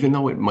 even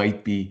though it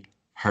might be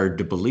hard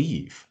to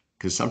believe.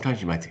 Because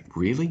sometimes you might think,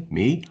 really?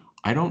 Me?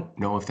 I don't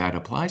know if that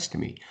applies to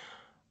me.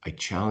 I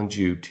challenge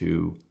you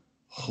to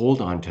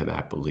hold on to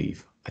that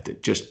belief.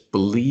 Just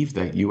believe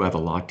that you have a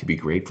lot to be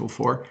grateful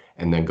for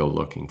and then go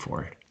looking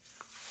for it.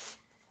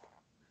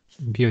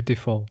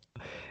 Beautiful.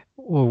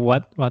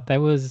 What I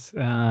was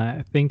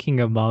thinking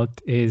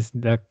about is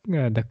the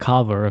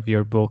cover of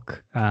your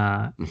book,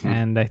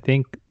 and I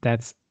think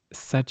that's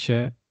such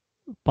a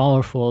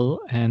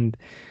powerful and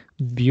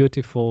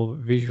beautiful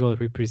visual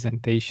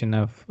representation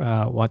of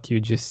what you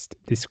just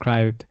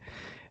described.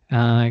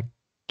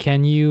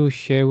 Can you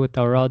share with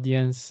our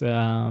audience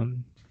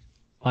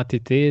what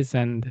it is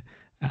and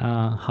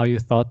how you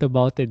thought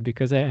about it?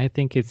 Because I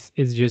think it's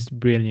just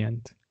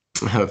brilliant.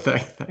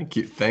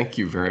 Thank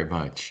you very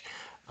much.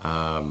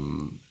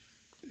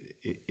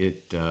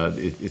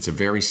 It's a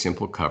very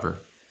simple cover,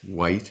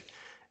 white,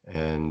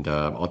 and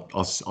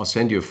I'll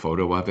send you a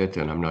photo of it.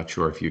 And I'm not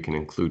sure if you can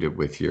include it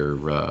with your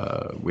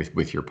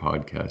with your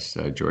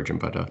podcast, Georgian,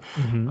 but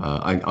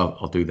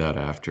I'll do that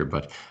after.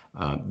 But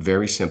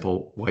very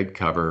simple, white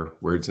cover,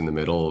 words in the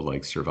middle,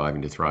 like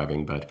surviving to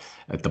thriving. But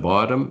at the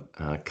bottom,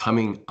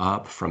 coming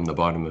up from the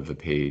bottom of the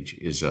page,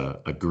 is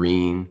a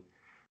green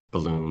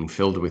balloon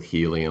filled with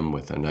helium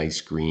with a nice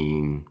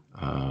green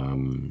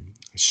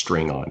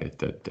string on it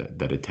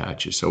that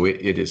attaches. So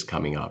it is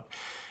coming up.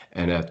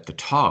 And at the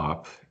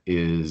top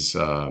is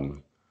a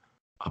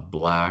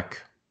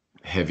black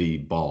heavy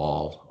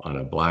ball on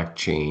a black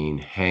chain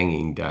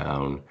hanging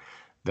down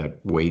that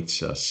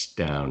weights us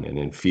down. And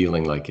then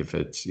feeling like if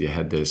you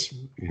had this,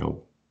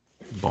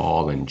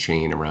 ball and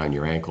chain around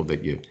your ankle,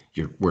 that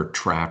we're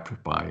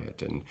trapped by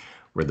it. And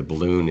where the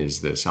balloon is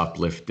this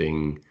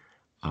uplifting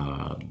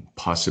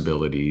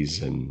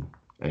possibilities and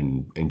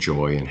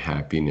joy and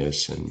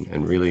happiness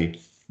and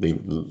really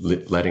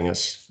letting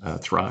us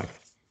thrive.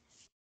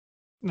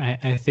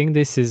 I think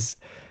this is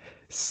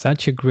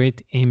such a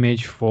great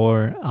image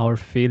for our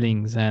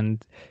feelings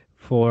and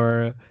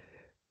for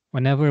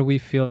whenever we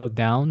feel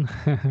down.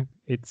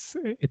 It's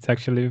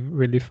actually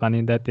really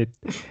funny that it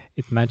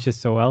matches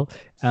so well.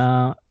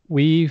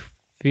 We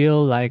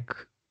feel like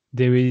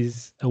there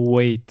is a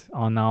weight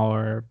on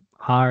our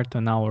heart,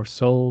 on our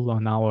soul,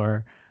 on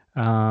our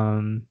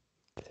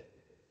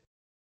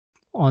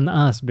on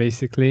us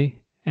basically,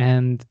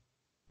 and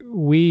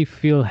we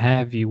feel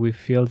heavy. We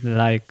feel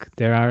like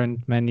there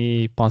aren't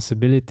many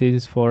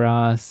possibilities for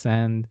us,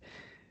 and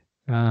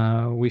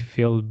we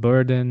feel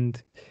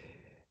burdened.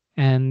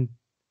 And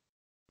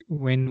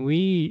when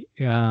we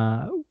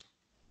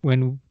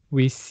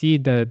see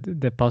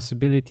the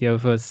possibility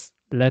of us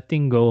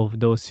letting go of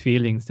those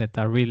feelings that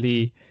are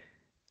really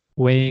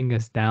weighing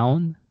us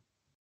down,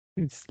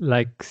 it's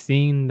like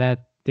seeing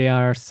that they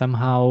are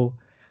somehow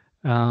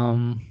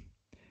um,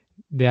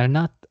 they are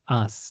not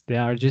us. They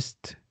are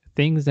just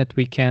things that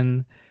we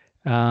can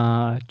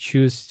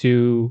choose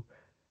to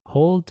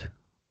hold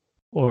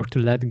or to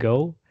let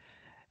go.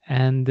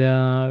 And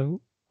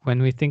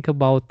when we think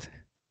about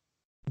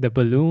the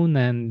balloon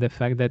and the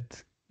fact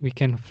that we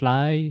can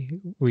fly,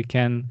 we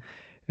can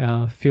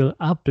feel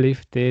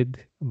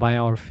uplifted by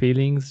our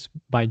feelings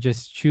by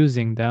just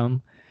choosing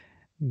them.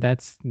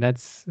 That's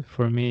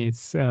for me,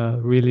 it's a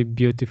really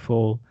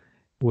beautiful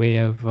way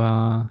of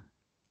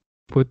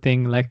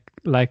putting like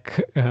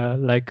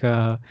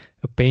a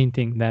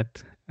painting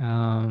that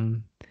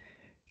can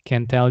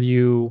tell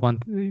you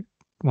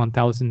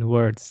 1,000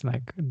 words.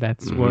 Like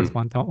that's worth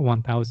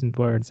 1,000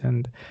 words,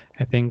 and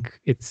I think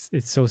it's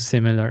so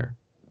similar.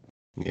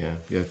 Yeah,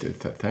 yeah.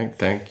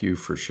 Thank you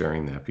for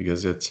sharing that,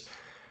 because it's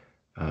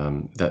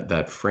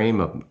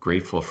that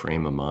grateful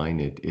frame of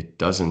mind. It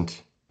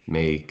doesn't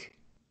make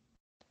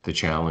the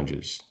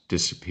challenges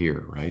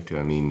disappear, right?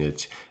 I mean,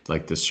 it's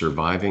like the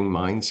surviving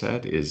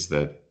mindset is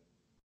that,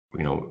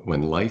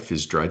 when life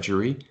is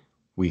drudgery,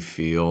 we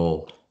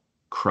feel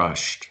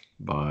crushed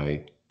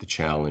by the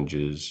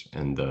challenges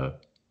and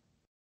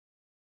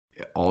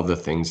all the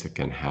things that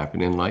can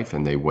happen in life,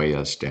 and they weigh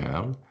us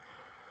down.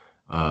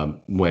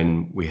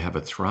 When we have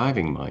a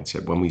thriving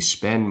mindset, when we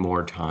spend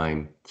more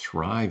time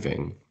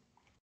thriving,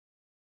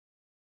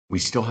 we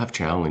still have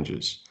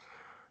challenges.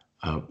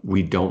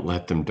 We don't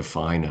let them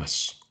define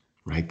us,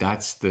 right?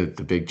 That's the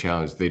big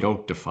challenge. They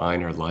don't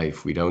define our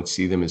life. We don't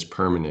see them as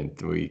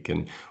permanent.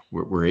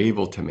 We're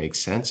able to make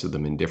sense of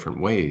them in different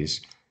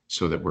ways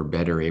so that we're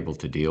better able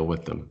to deal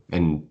with them.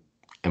 And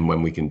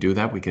when we can do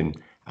that, we can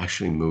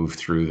actually move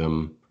through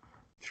them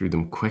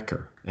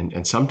quicker.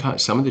 And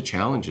sometimes some of the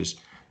challenges,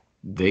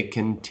 they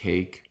can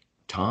take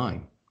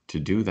time to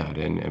do that.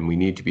 And we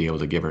need to be able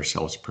to give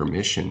ourselves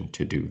permission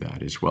to do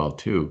that as well,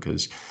 too.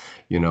 Because,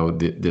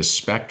 this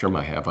spectrum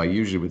I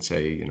usually would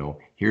say,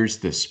 here's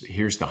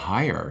the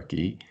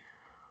hierarchy.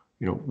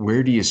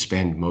 Where do you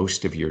spend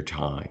most of your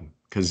time?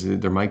 Because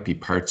there might be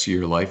parts of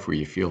your life where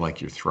you feel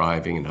like you're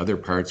thriving, and other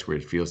parts where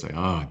it feels like,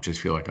 I just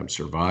feel like I'm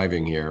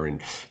surviving here.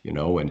 And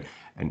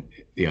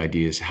the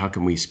idea is, how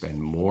can we spend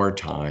more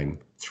time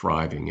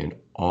thriving in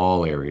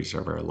all areas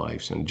of our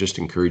lives? And just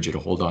encourage you to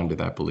hold on to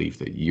that belief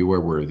that you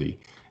are worthy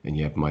and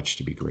you have much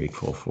to be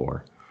grateful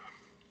for.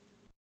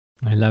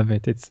 I love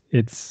it. It's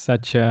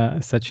such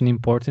an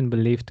important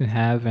belief to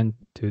have and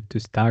to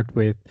start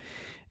with.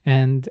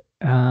 And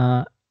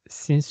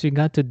since we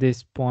got to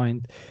this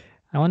point,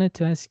 I wanted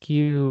to ask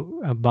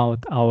you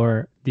about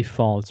our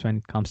defaults when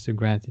it comes to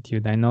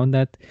gratitude. I know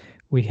that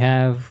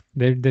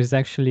there's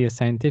actually a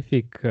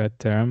scientific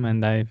term,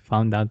 and I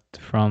found out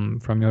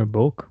from your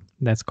book,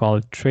 that's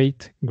called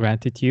trait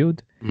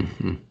gratitude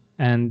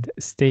and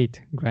state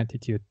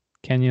gratitude.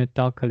 Can you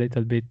talk a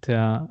little bit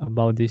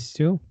about these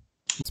two?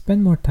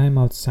 Spend more time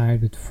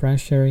outside with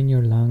fresh air in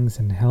your lungs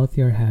and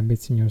healthier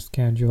habits in your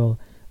schedule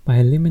by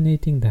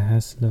eliminating the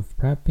hassle of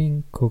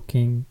prepping,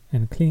 cooking,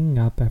 and cleaning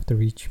up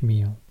after each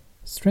meal.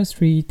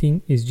 Stress-free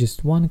eating is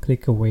just one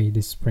click away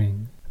this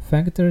spring.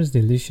 Factor's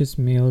delicious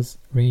meals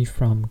range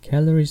from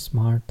Calorie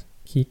Smart,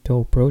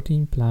 Keto,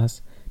 Protein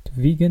Plus to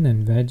vegan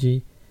and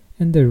veggie,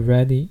 and they're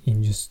ready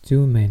in just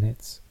 2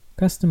 minutes.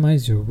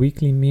 Customize your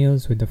weekly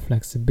meals with the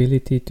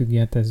flexibility to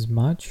get as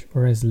much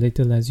or as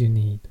little as you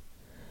need.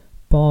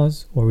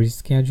 Pause or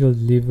reschedule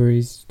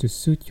deliveries to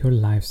suit your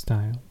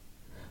lifestyle.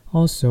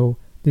 Also,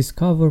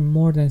 discover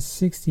more than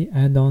 60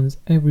 add-ons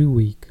every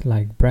week,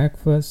 like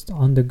breakfast,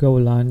 on-the-go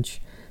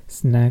lunch,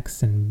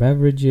 snacks, and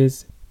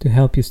beverages to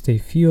help you stay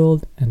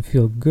fueled and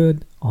feel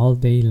good all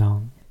day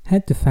long.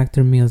 Head to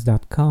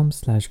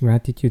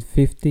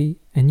factormeals.com/gratitude50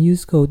 and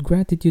use code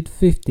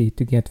gratitude50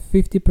 to get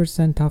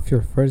 50% off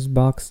your first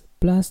box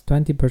plus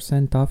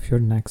 20% off your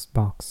next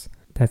box.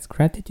 That's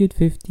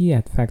gratitude50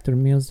 at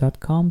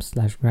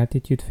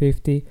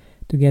factormeals.com/gratitude50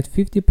 to get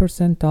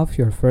 50% off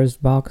your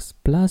first box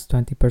plus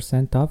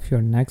 20% off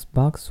your next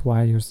box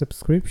while your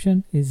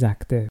subscription is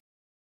active.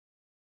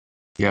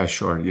 Yeah,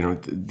 sure.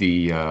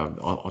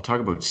 I'll talk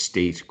about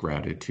state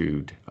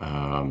gratitude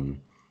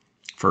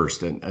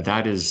first, and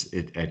that is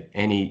at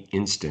any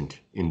instant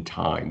in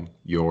time,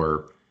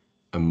 your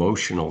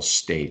emotional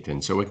state.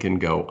 And so it can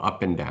go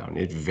up and down.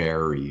 It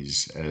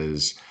varies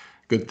as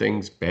good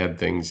things, bad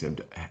things,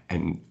 and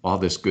all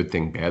this good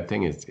thing, bad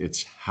thing,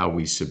 it's how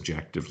we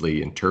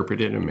subjectively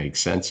interpret it and make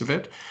sense of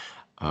it.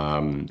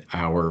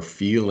 Our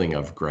feeling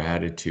of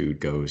gratitude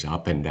goes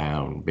up and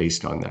down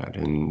based on that,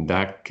 and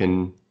that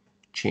can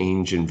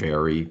change and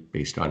vary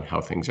based on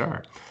how things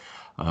are.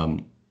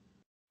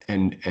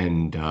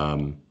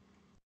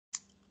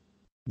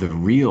 The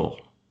real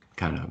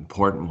kind of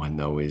important one,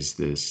 though, is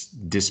this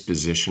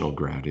dispositional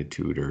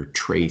gratitude or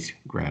trait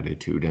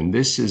gratitude. And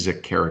this is a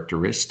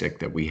characteristic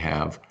that we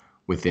have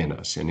within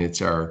us. And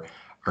it's our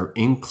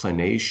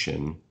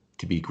inclination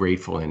to be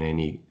grateful in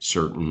any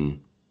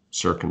certain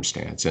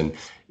circumstance. And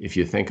if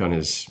you think on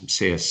a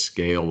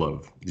scale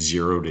of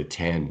 0 to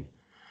 10,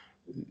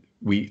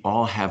 we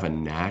all have a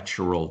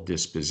natural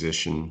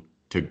disposition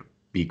to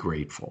be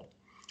grateful.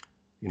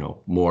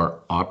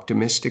 more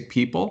optimistic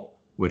people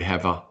would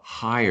have a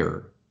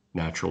higher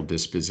natural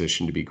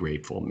disposition to be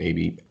grateful,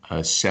 maybe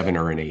a 7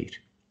 or an 8.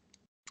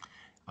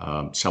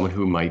 Someone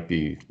who might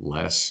be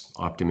less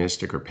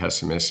optimistic or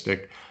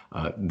pessimistic,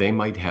 they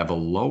might have a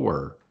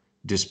lower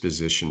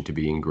disposition to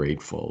being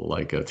grateful,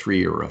 like a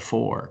 3 or a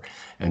 4.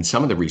 And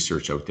some of the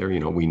research out there,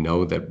 we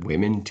know that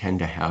women tend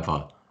to have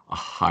a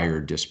higher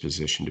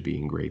disposition to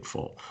being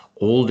grateful.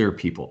 Older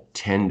people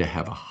tend to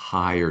have a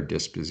higher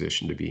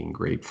disposition to being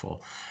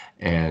grateful.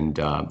 And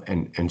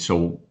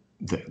so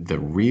the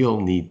real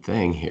neat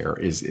thing here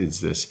is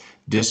this,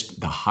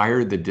 the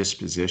higher the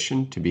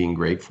disposition to being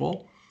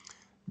grateful,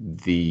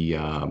 the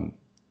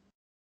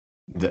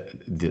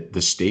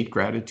state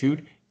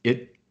gratitude,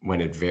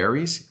 when it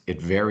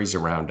varies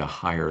around a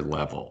higher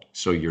level.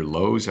 So your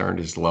lows aren't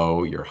as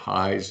low, your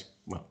highs,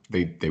 well,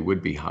 they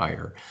would be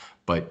higher,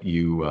 but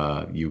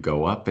you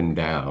go up and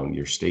down.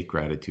 Your state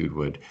gratitude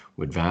would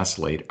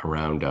vacillate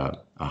around a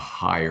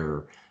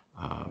higher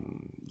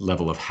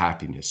level of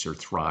happiness or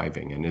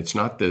thriving. And it's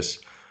not this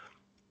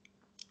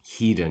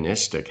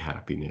hedonistic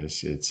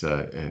happiness. It's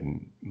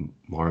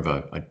more of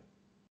a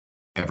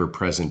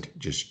ever-present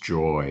just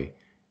joy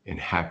and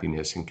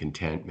happiness and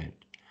contentment.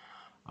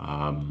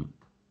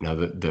 Now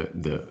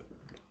the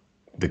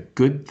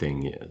good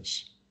thing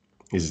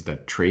is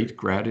that trait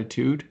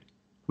gratitude,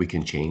 we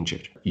can change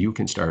it. You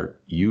can start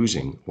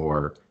using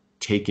or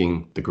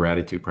taking the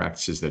gratitude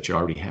practices that you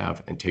already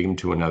have and take them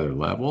to another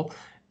level,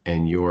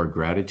 and your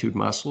gratitude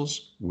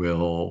muscles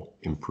will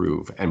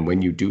improve. And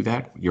when you do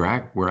that,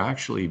 we're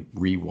actually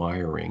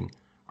rewiring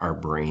our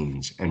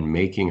brains and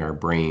making our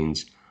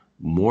brains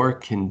more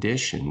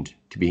conditioned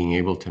to being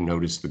able to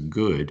notice the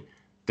good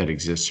that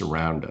exists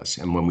around us.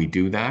 And when we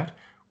do that,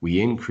 we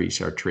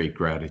increase our trait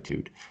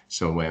gratitude.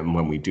 So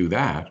when we do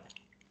that,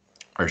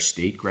 our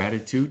state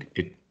gratitude,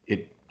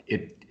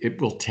 it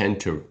will tend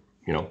to,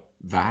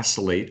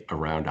 vacillate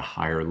around a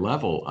higher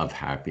level of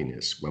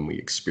happiness when we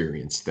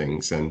experience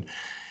things. And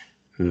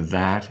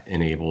that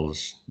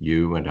enables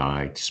you and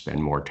I to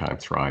spend more time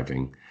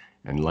thriving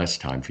and less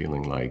time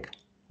feeling like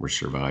we're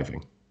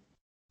surviving.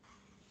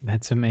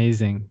 That's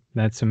amazing.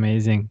 That's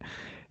amazing.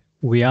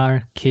 We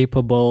are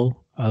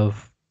capable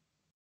of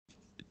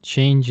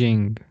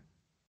changing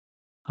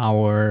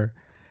our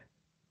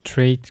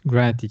trait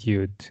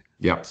gratitude.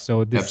 Yeah.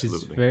 So this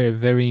absolutely. is very,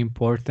 very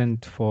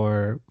important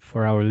for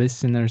our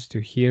listeners to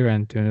hear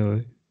and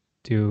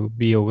to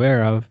be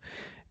aware of,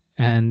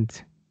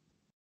 and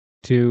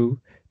to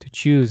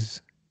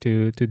choose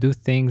to do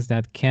things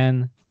that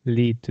can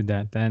lead to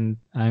that. And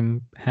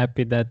I'm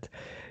happy that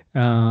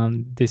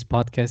this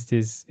podcast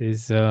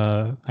is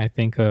I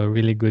think a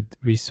really good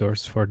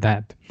resource for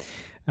that.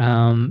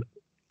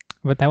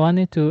 But I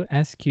wanted to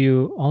ask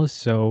you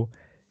also,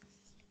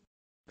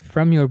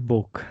 from your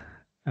book,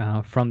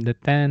 from the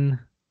 10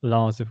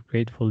 laws of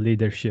grateful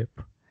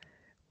leadership,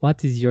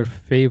 what is your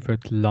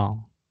favorite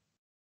law?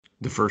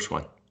 The first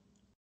one.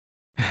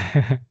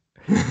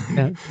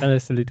 Tell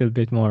us a little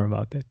bit more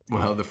about it.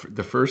 Well,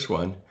 the first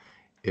one,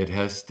 it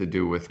has to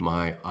do with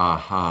my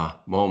aha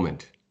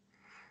moment.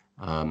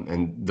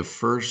 And the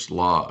first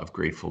law of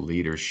grateful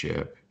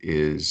leadership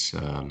is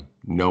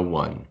no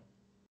one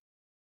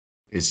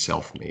is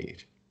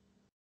self-made.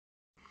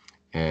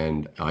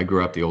 And I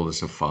grew up the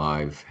oldest of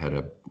 5, had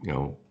a,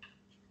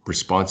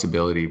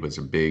 responsibility was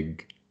an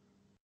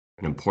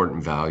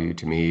important value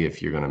to me.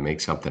 If you're going to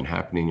make something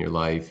happen in your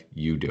life,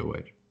 you do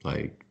it.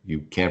 Like, you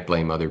can't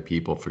blame other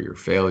people for your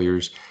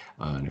failures.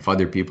 And if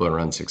other people are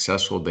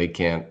unsuccessful, they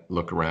can't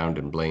look around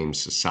and blame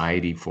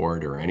society for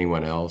it or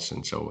anyone else.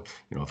 And so,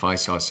 if I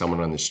saw someone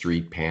on the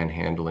street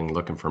panhandling,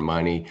 looking for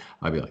money,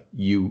 I'd be like,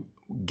 you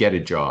get a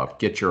job,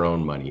 get your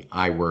own money.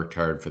 I worked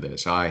hard for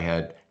this.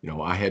 I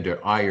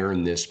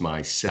earned this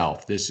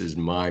myself. This is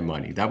my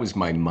money. That was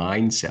my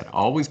mindset.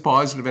 Always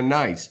positive and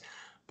nice,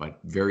 but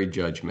very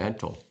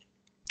judgmental.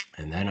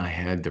 And then I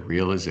had the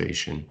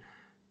realization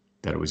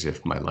that it was as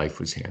if my life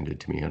was handed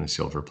to me on a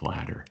silver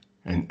platter.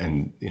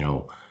 And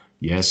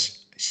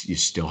yes, you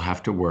still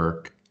have to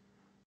work,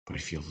 but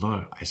if you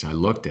look, as I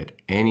looked at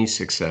any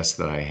success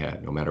that I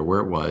had, no matter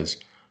where it was,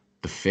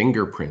 the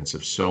fingerprints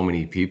of so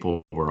many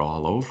people were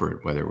all over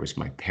it, whether it was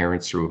my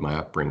parents through my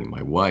upbringing,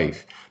 my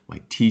wife,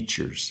 my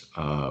teachers,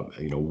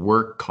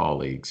 work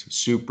colleagues,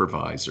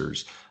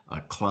 supervisors,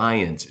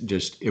 clients.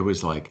 Just, it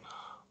was like,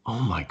 oh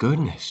my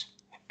goodness.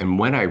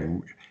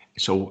 And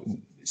so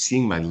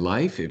seeing my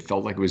life, it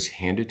felt like it was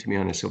handed to me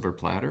on a silver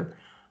platter.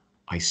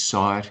 I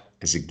saw it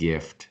as a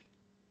gift.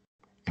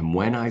 And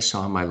when I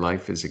saw my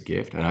life as a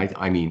gift, and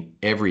I mean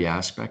every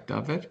aspect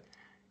of it,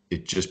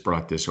 it just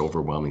brought this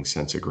overwhelming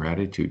sense of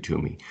gratitude to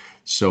me.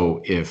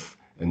 So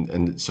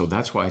so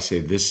that's why I say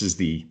this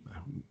is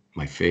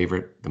my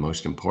favorite, the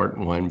most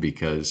important one,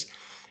 because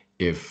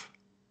if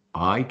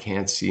I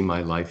can't see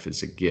my life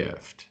as a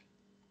gift,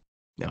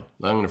 now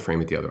I'm going to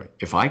frame it the other way.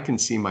 If I can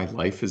see my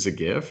life as a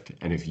gift,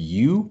 and if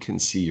you can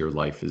see your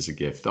life as a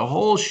gift, the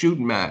whole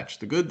shooting match,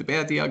 the good, the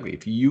bad, the ugly,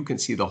 if you can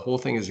see the whole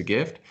thing as a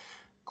gift,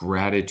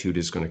 gratitude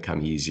is going to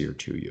come easier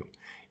to you.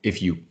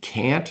 If you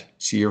can't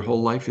see your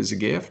whole life as a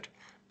gift,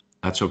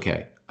 that's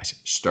okay. I said,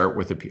 start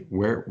with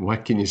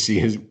what can you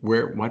see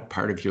what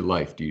part of your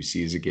life do you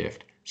see as a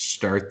gift?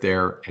 Start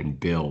there and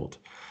build.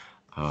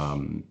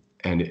 And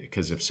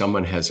because if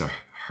someone has a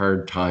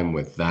hard time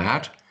with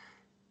that,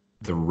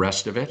 the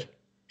rest of it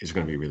is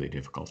going to be really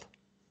difficult.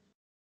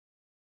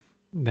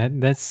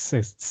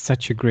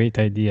 Such a great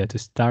idea to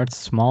start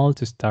small,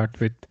 to start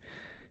with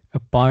a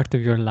part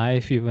of your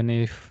life, even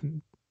if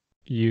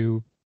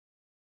you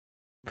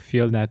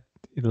feel that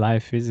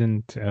life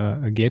isn't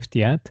a gift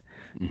yet.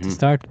 To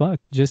start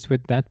just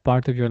with that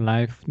part of your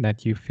life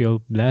that you feel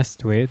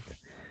blessed with,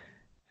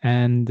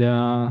 and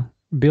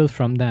build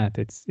from that.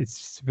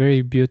 It's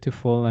very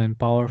beautiful and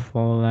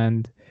powerful,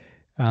 and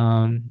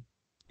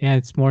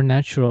it's more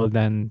natural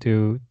than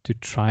to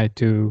try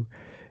to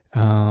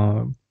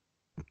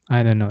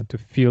I don't know, to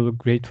feel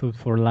grateful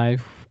for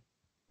life,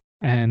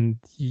 and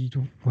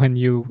when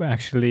you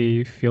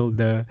actually feel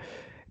the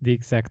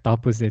exact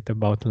opposite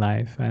about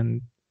life,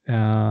 and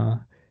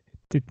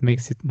it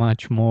makes it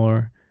much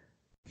more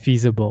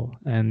feasible.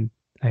 And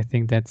I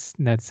think that's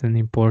an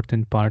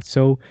important part.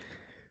 So,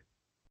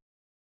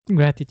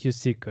 gratitude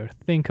seeker,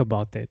 think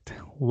about it.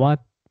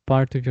 What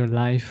part of your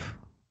life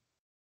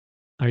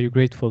are you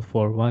grateful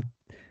for? What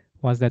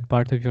was that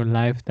part of your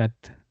life that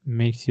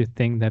makes you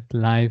think that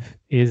life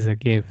is a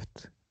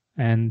gift?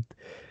 And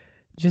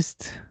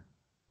just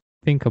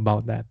think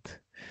about that.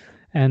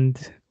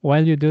 And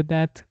while you do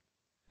that,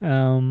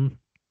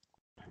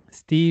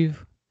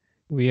 Steve,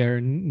 we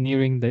are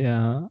nearing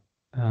the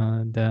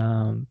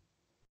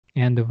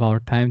end of our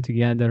time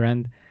together,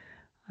 and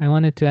I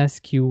wanted to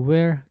ask you,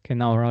 where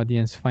can our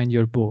audience find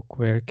your book?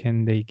 Where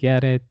can they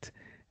get it,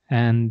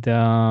 and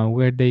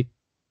where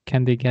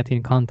can they get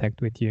in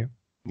contact with you?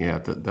 Yeah,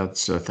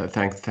 that's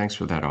thanks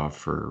for that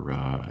offer,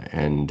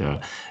 and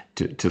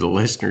to the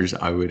listeners,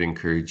 I would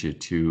encourage you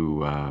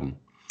to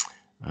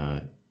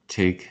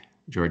take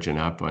Georgian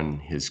up on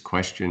his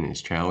question,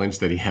 his challenge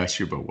that he asked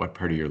you about what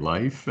part of your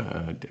life.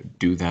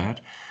 Do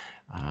that,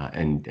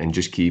 and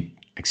just keep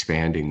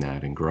expanding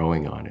that and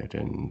growing on it,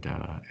 and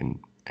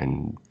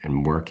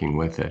working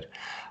with it.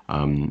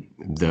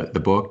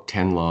 The book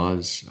 10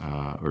 Laws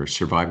or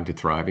Surviving to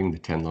Thriving: The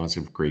 10 Laws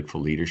of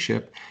Grateful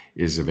Leadership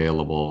is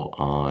available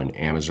on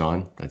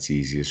Amazon. That's the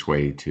easiest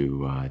way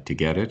to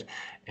get it.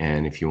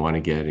 And if you want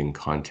to get in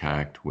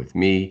contact with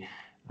me,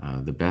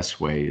 the best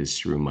way is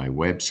through my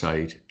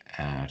website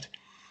at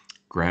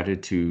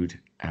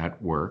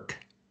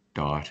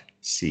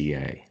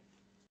gratitudeatwork.ca.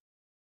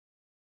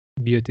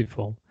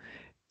 Beautiful.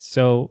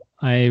 So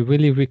I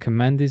really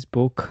recommend this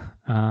book.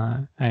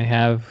 I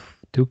have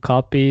 2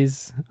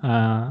 copies.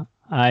 I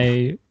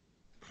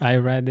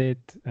read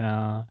it.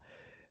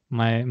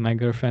 My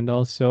girlfriend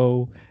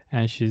also,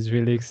 and she's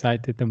really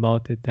excited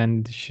about it,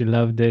 and she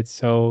loved it.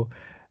 So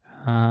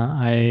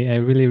I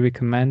really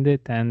recommend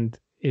it, and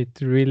it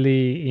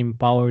really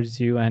empowers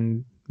you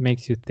and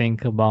makes you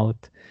think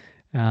about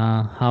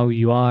how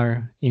you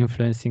are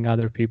influencing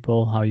other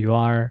people, how you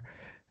are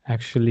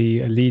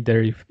actually a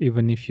leader,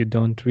 even if you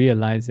don't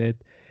realize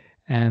it,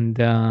 and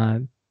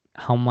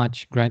how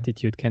much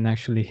gratitude can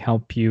actually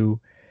help you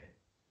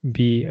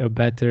be a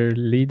better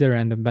leader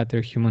and a better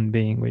human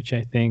being, which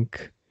I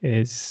think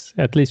is,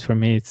 at least for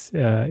me,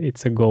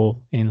 it's a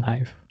goal in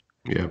life.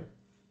 Yeah,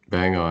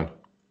 bang on.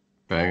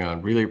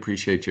 Really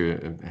appreciate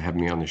you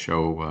having me on the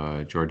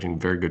show, Georgian.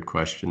 Very good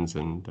questions,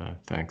 and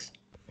thanks.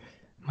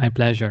 My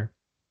pleasure.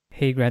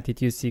 Hey,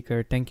 Gratitude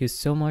Seeker, thank you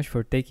so much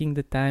for taking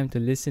the time to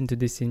listen to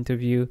this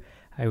interview.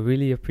 I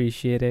really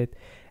appreciate it.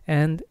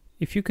 And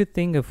if you could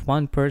think of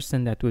one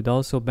person that would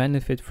also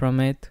benefit from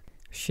it,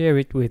 share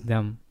it with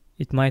them.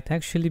 It might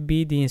actually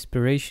be the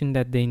inspiration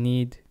that they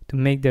need to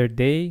make their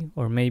day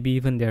or maybe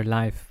even their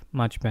life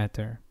much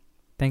better.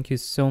 Thank you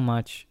so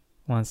much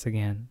once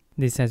again.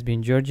 This has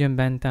been Georgian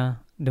Benta.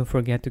 Don't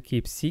forget to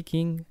keep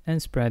seeking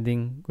and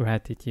spreading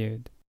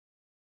gratitude.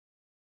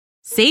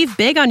 Save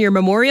big on your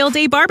Memorial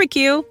Day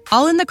barbecue,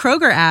 all in the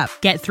Kroger app.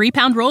 Get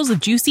 3-pound rolls of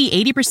juicy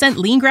 80%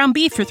 lean ground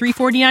beef for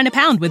 $3.49 a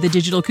pound with a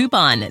digital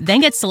coupon. Then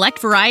get select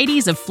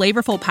varieties of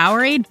flavorful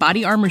Powerade,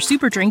 Body Armor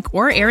Super Drink,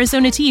 or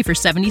Arizona tea for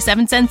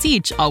 77 cents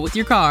each, all with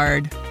your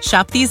card.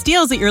 Shop these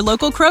deals at your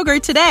local Kroger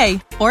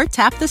today, or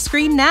tap the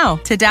screen now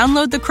to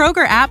download the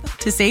Kroger app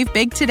to save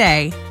big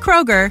today.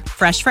 Kroger,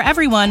 fresh for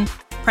everyone.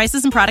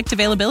 Prices and product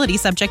availability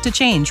subject to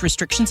change.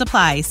 Restrictions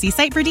apply. See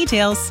site for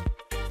details.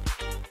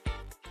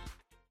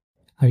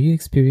 Are you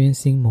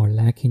experiencing more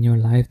lack in your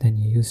life than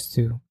you used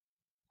to?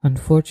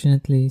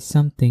 Unfortunately,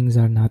 some things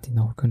are not in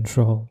our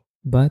control,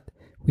 but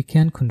we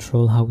can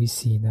control how we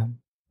see them.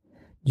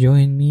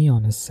 Join me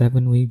on a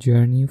 7-week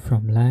journey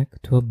from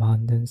lack to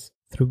abundance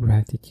through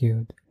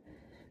gratitude.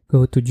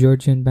 Go to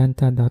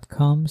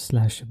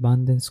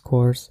georgianbenta.com/abundance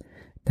course.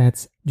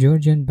 That's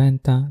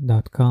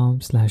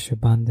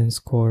georgianbenta.com/abundance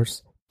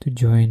course to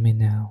join me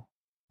now.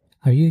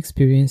 Are you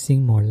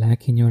experiencing more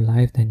lack in your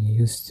life than you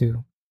used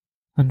to?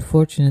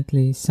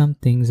 Unfortunately, some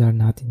things are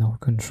not in our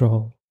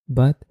control,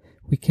 but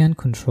we can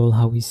control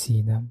how we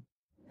see them.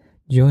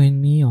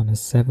 Join me on a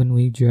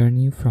 7-week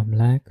journey from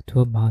lack to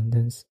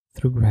abundance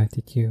through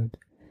gratitude.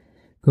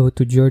 Go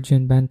to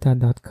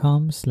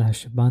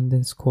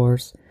georgianbenta.com/abundance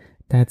course.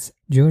 That's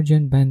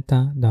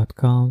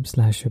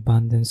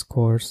georgianbenta.com/abundance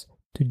course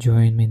to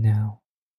join me now.